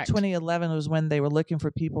 Correct. 2011 was when they were looking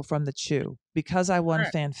for people from the Chew. Because I won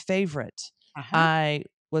Correct. fan favorite, Uh-huh. I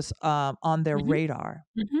was on their Mhm, radar.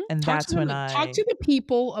 mhm. And Talk to that's them when talk I to the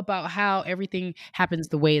people about how everything happens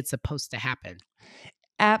the way it's supposed to happen.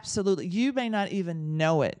 absolutely. You may not even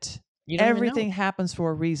know it. You don't even know. Everything happens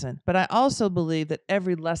for a reason. But I also believe that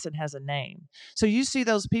every lesson has a name. So you see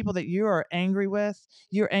those people that you are angry with,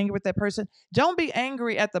 you're angry with that person. Don't be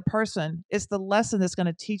angry at the person. It's the lesson that's going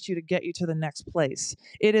to teach you to get you to the next place.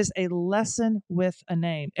 It is a lesson with a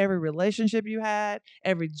name. Every relationship you had,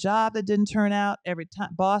 every job that didn't turn out, every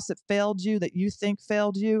boss that failed you that you think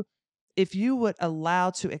failed you, if you would allow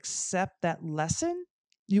to accept that lesson,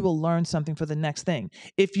 you will learn something for the next thing.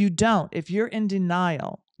 If you don't, if you're in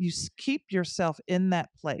denial, you keep yourself in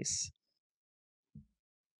that place.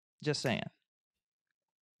 Just saying.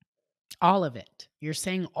 All of it. You're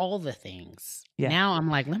saying all the things. Yeah. Now I'm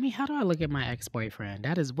like, how do I look at my ex-boyfriend?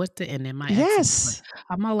 That is what the and then my ex is like, Yes.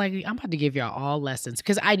 I'm all like, I'm about to give y'all all lessons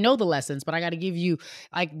because I know the lessons, but I got to give you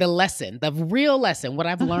like the lesson, the real lesson, what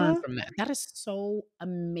I've Uh learned huh. from that. That is so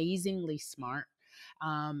amazingly smart.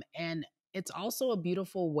 And it's also a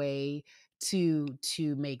beautiful way to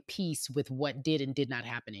make peace with what did and did not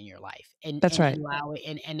happen in your life That's right.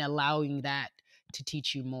 and allowing that to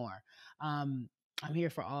teach you more. Um, I'm here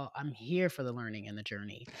for the learning and the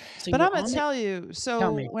journey. So But you're I'm gonna on it. tell you,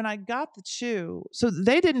 Tell so me. when I got the chew, so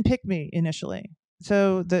they didn't pick me initially.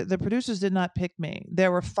 So the producers did not pick me.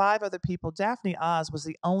 There were 5 other people. Daphne Oz was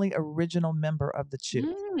the only original member of the chew.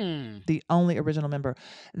 Mm, The only original member.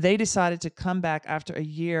 They decided to come back after a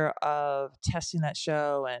year of testing that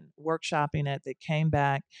show and workshopping it. They came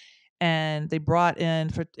back and they brought in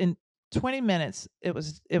 20 minutes. It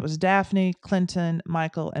was Daphne, Clinton,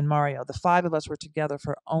 Michael, and Mario. The 5 of us were together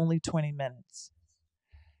for only 20 minutes.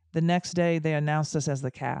 The next day, they announced us as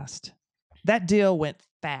the cast. That deal went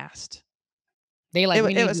fast. they like,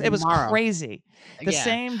 "We need you It was tomorrow." crazy. The Yeah.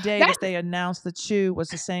 same day That's that they announced the Chew was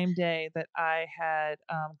the same day that I had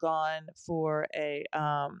gone for a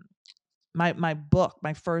my book,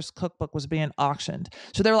 my first cookbook was being auctioned.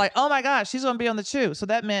 So they were like, "Oh my gosh, she's going to be on the Chew." So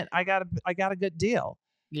that meant I got a good deal,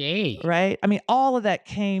 yay. right? I mean, all of that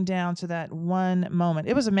came down to that one moment.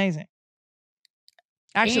 It was amazing.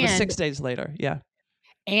 Actually, it was And 6 days later. Yeah.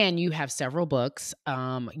 and you have several books.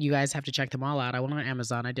 You guys have to check them all out. I went on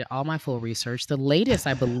Amazon. I did all my full research. The latest,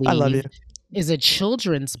 I I love believe you. is a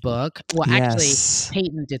children's book. Well, actually, Yes.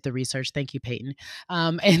 Peyton did the research. Thank you, Peyton.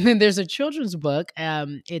 And then there's a children's book.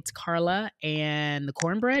 It's Carla and the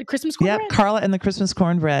Cornbread, Christmas Yep, Cornbread. Carla and the Christmas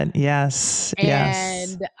Cornbread. Yes,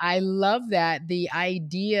 yes. And I love that the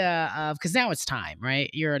idea of, because now it's time, right?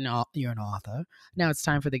 You're an author. Now it's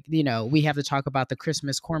time for we have to talk about the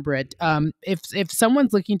Christmas Cornbread. If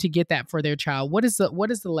someone's looking to get that for their child, what is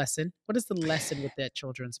the lesson? What is the lesson with that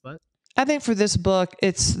children's book? I think for this book,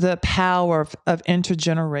 it's the power of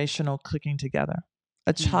intergenerational cooking together.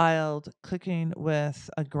 A Mm, child cooking with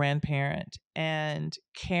a grandparent and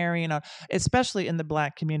carrying on, especially in the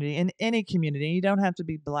Black community, in any community. You don't have to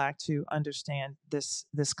be Black to understand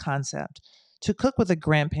this concept. To cook with a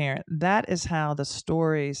grandparent, that is how the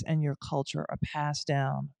stories and your culture are passed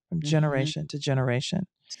down from mhm. generation to generation.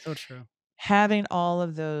 So true. Having all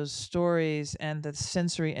of those stories and the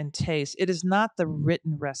sensory and taste, it is not the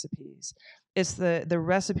written recipes. It's the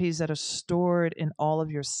recipes that are stored in all of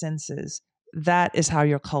your senses. That is how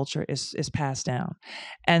your culture is passed down.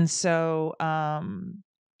 And so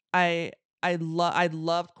I I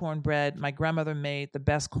loved cornbread. My grandmother made the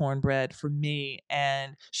best cornbread for me,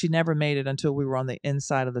 and she never made it until we were on the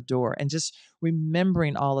inside of the door. And just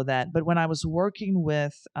remembering all of that. But when I was working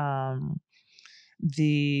with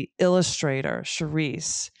the illustrator,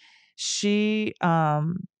 Charisse, she's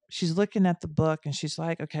looking at the book and she's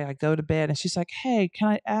like, okay, I go to bed and she's like, hey, can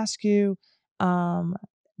I ask you, um,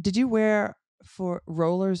 did you wear for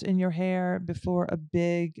rollers in your hair before a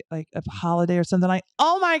big like a holiday or something? Like,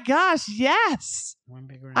 oh my gosh, yes. One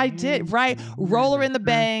big I did, ring. right? Roller Mhm. in the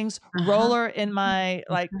bangs, Uh-huh. roller in my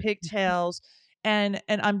like pigtails, and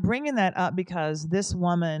I'm bringing that up because this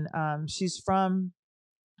woman, she's from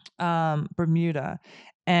Bermuda,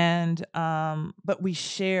 and but we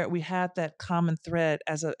had that common thread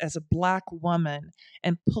as a Black woman,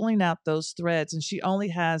 and pulling out those threads. And she only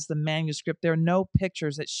has the manuscript. There are no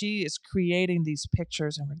pictures. That she is creating these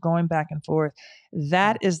pictures, and we're going back and forth.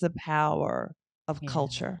 That Mm, is the power of yeah,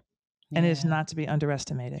 culture, and it is yeah. not to be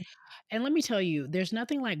underestimated. And let me tell you, there's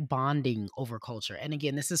nothing like bonding over culture. And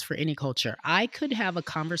again, this is for any culture. I could have a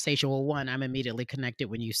conversation. Well, one, I'm immediately connected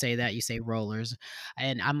when you say that. You say rollers.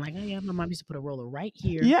 And I'm like, oh, yeah, my mom used to put a roller right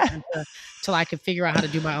here Yeah. until I could figure out how to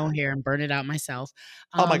do my own hair and burn it out myself.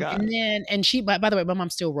 Oh my And God. then, and she, by the way, my mom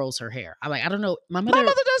still rolls her hair. I don't know. My My mother,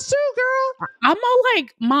 mother does too, girl. I'm all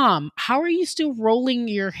like, Mom, how are you still rolling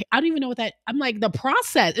your I don't even know what that I'm like, the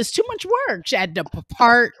process is too much work. She had to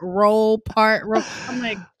part, roll. I'm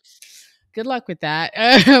like, good luck with that.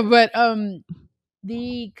 But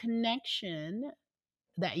the connection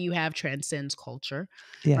that you have transcends culture,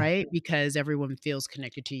 Yeah. right? Because everyone feels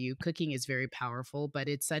connected to you. Cooking is very powerful, but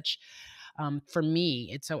it's such for me,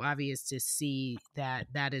 it's so obvious to see that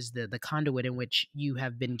that is the conduit in which you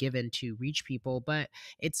have been given to reach people. But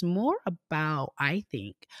it's more about, I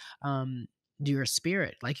think, um, your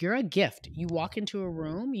spirit. Like you're a gift. You walk into a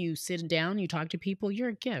room, you sit down, you talk to people. You're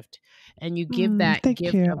a gift, and you give that Thank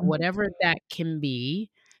gift of you. whatever that can be.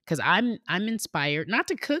 Because I'm inspired not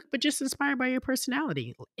to cook, but just inspired by your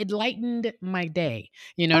personality. It lightened my day.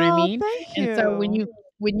 You know what I Oh, mean? thank And so when you.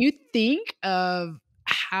 you think of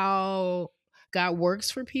how God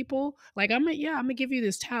works for people, like I'm gonna give you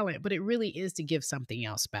this talent, but it really is to give something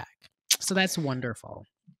else back. So that's wonderful.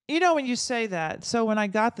 You know, when you say that, so when I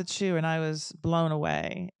got the chew and I was blown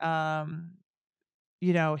away, here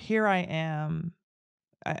I am.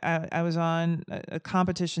 I was on a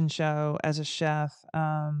competition show as a chef,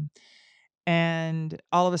 and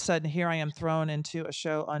all of a sudden, here I am thrown into a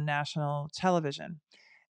show on national television,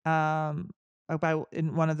 um,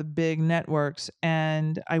 in one of the big networks.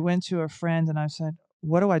 And I went to a friend and I said,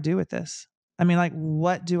 "What do I do with this? I mean, like,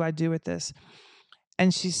 what do I do with this?"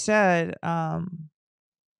 And she said,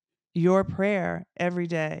 "Your prayer every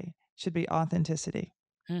day should be authenticity."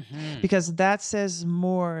 Mhm. Because that says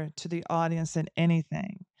more to the audience than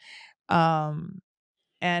anything. Um,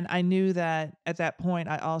 and I knew that at that point,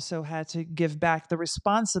 I also had to give back the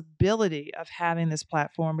responsibility of having this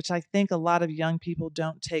platform, which I think a lot of young people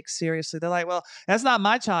don't take seriously. They're like, "Well, that's not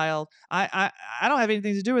my child. I don't have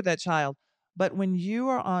anything to do with that child." But when you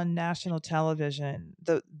are on national television,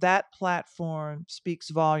 that platform speaks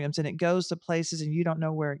volumes, and it goes to places and you don't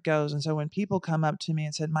know where it goes. And so when people come up to me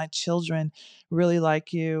and said, "My children really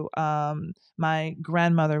like you. My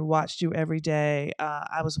grandmother watched you every day.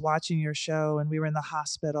 I was watching your show and we were in the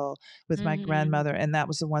hospital with my Mhm. grandmother, and that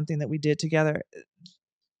was the one thing that we did together."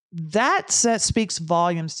 That speaks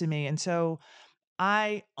volumes to me. And so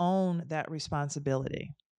I own that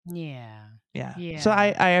responsibility. Yeah. Yeah. So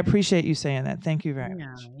Yeah. I appreciate you saying that. Thank you very Yeah,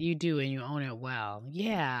 much. you do, and you own it well.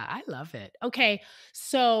 Yeah, I love it. Okay,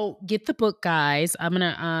 so get the book, guys. I'm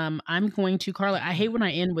going to Carla. I hate when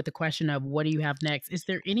I end with the question of what do you have next. Is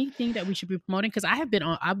there anything that we should be promoting? Because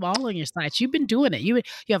I'm all on your sites. You've been doing it. You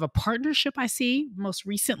have a partnership I see most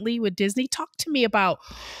recently with Disney. Talk to me about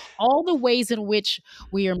all the ways in which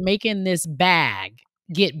we are making this bag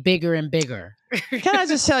get bigger and bigger. Can I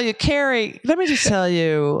just tell you, Cari, let me just tell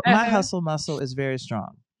you, my Uh-huh. hustle muscle is very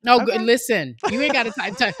strong. No, good. Okay? Listen, you ain't got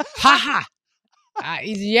to ha ha.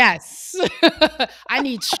 Yes. I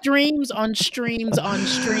need streams on streams on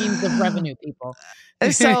streams of revenue, people.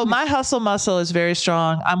 So my hustle muscle is very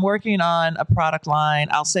strong. I'm working on a product line.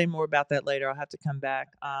 I'll say more about that later. I'll have to come back.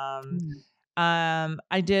 Mm,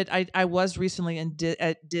 I was recently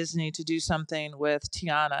at Disney to do something with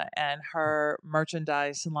Tiana and her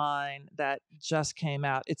merchandise line that just came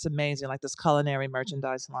out. It's amazing, like this culinary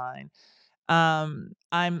merchandise line. I'm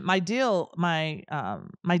my deal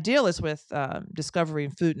is with Discovery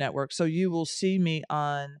and Food Network, so you will see me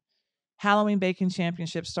on Halloween Baking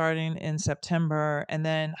Championship starting in September, and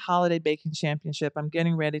then Holiday Baking Championship. I'm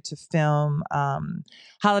getting ready to film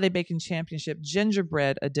Holiday Baking Championship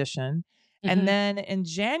Gingerbread Edition. And mhm, then in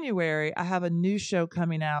January, I have a new show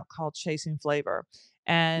coming out called Chasing Flavor.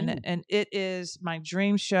 mm. And it is my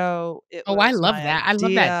dream show. It Oh, I was love my that. I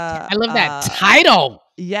love that. idea. I love that title.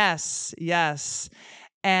 Yes, yes.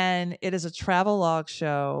 And it is a travel log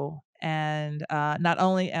show. And not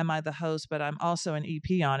only am I the host, but I'm also an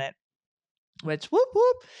EP on it, which whoop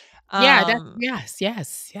whoop. Yeah, that's Um, yes,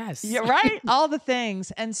 yes, yeah, yes. right. All the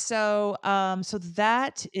things, and so so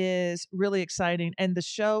that is really exciting. And the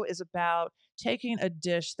show is about taking a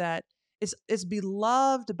dish that is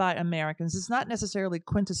beloved by Americans. It's not necessarily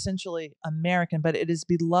quintessentially American, but it is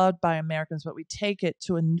beloved by Americans. But we take it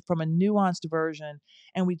to from a nuanced version,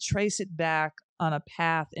 and we trace it back on a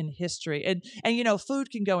path in history. And you know, food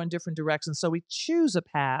can go in different directions, so we choose a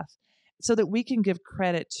path so that we can give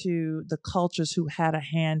credit to the cultures who had a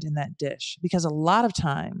hand in that dish. Because a lot of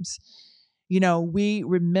times, you know, we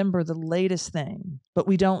remember the latest thing, but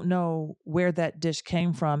we don't know where that dish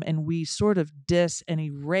came from. And we sort of diss and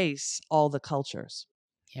erase all the cultures.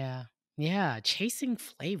 Yeah. Yeah, chasing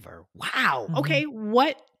flavor. Wow. Hmm. Okay,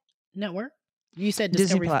 what network? You said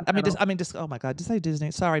Disney Discovery Plus. some channel. Oh my God, did I say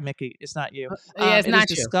Disney? Sorry, Mickey, it's not you. Yeah, it's It is not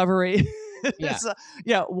you. Discovery. Yeah. It's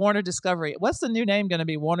yeah, Warner Discovery. What's the new name going to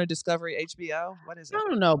be? Warner Discovery HBO? What is I it?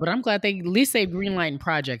 don't know, but I'm glad they at least they greenlighting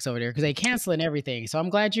projects over there because they canceling everything. So I'm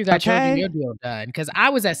glad you got your Okay. deal done. Because I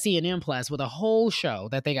was at CNN Plus with a whole show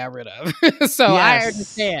that they got rid of. So I Yes.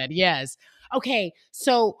 understand. Yes. Okay.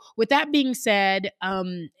 So with that being said,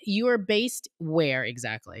 you are based where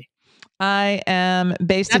exactly? I am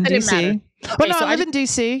based Not in that it matters. DC. Well, Okay. no, I So I live just in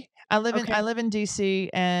DC. okay. I live in DC,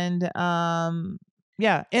 and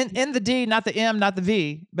yeah, in the D, not the M, not the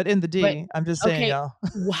V, but in the But D. I'm just saying, okay. y'all.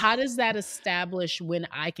 How does that establish when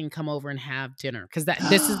I can come over and have dinner? Because that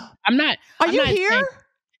this is I'm not Are I'm you not here? saying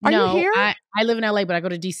Are you no. here? I live in LA, but I go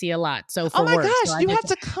to DC a lot. So Oh for my work. So gosh, I you just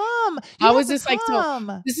have to come. I You have was to just like, so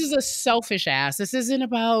come. this is a selfish ass. This isn't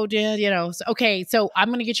about, yeah, so, okay. So I'm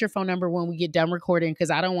going to get your phone number when we get done recording because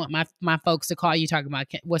I don't want my folks to call you talking about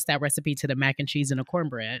what's that recipe to the mac and cheese and the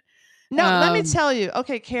cornbread. No, let me Um, tell you.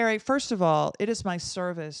 Okay, Carrie, first of all, it is my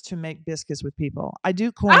service to make biscuits with people. I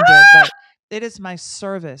do cornbread, ah, but it is my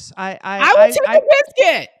service. I will take a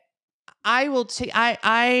biscuit. I will take.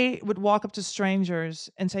 I would walk up to strangers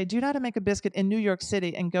and say, "Do you know how to make a biscuit in New York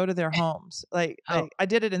City?" and go to their homes. Oh, I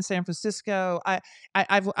did it in San Francisco.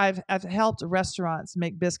 I've helped restaurants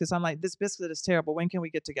make biscuits. I'm like, this biscuit is terrible. When can we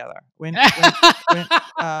get together? When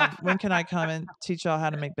can I come and teach y'all how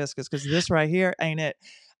to make biscuits? Because this right here ain't it.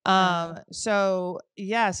 uh, So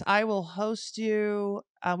yes, I will host you.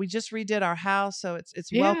 We just redid our house, so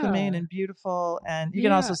it's welcoming yeah, and beautiful, and you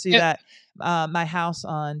can also yeah. see that my house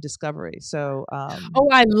on Discovery. So, Oh,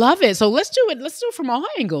 I love it. So let's do it. Let's do it from all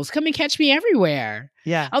angles. Come and catch me everywhere.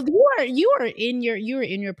 yeah, Oh, you are in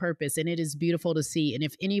your purpose, and it is beautiful to see. And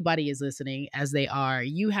if anybody is listening, as they are,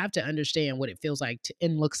 you have to understand what it feels like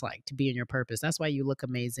and looks like to be in your purpose. That's why you look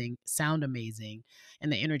amazing, sound amazing,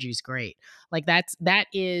 and the energy is great. Like that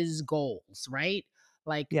is goals, right?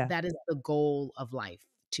 Like yeah. that is the goal of life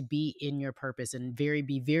to be in your purpose and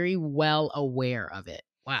be very well aware of it.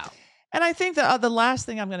 Wow. And I think the last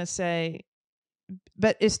thing I'm going to say,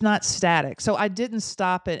 but it's not static. So I didn't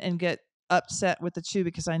stop it and get upset with the chew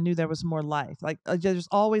because I knew there was more life. Like there's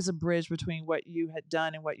always a bridge between what you had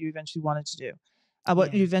done and what you eventually wanted to do.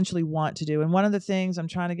 What you Yeah. eventually want to do. And one of the things I'm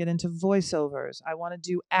trying to get into voiceovers. I want to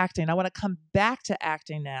do acting. I want to come back to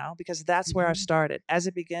acting now because that's where I Mhm. started. As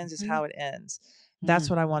it begins is Mhm. how it ends. That's Mm.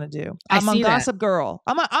 what I want to do. I I'm on see that. Gossip Girl.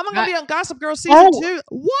 I'm gonna I be on Gossip Girl season Oh, 2.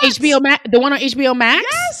 What? HBO Max, the one on HBO Max?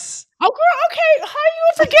 Yes. Oh, girl, okay, how you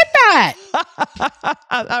gonna forget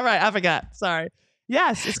that? All right, I forgot. Sorry.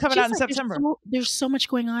 Yes, it's coming out Just in like September. there's so much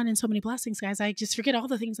going on and so many blessings, guys. I just forget all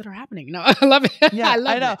the things that are happening. No, I love it. I Yeah, I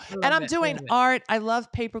love know. it. I And love I'm it. I doing love it. art. I love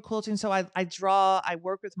paper quilting. So I draw, I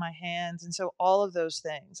work with my hands. And so all of those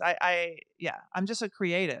things. Yeah, I'm just a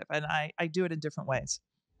creative and I do it in different ways.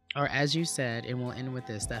 Or as you said, and we'll end with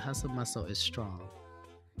this, that hustle muscle is strong.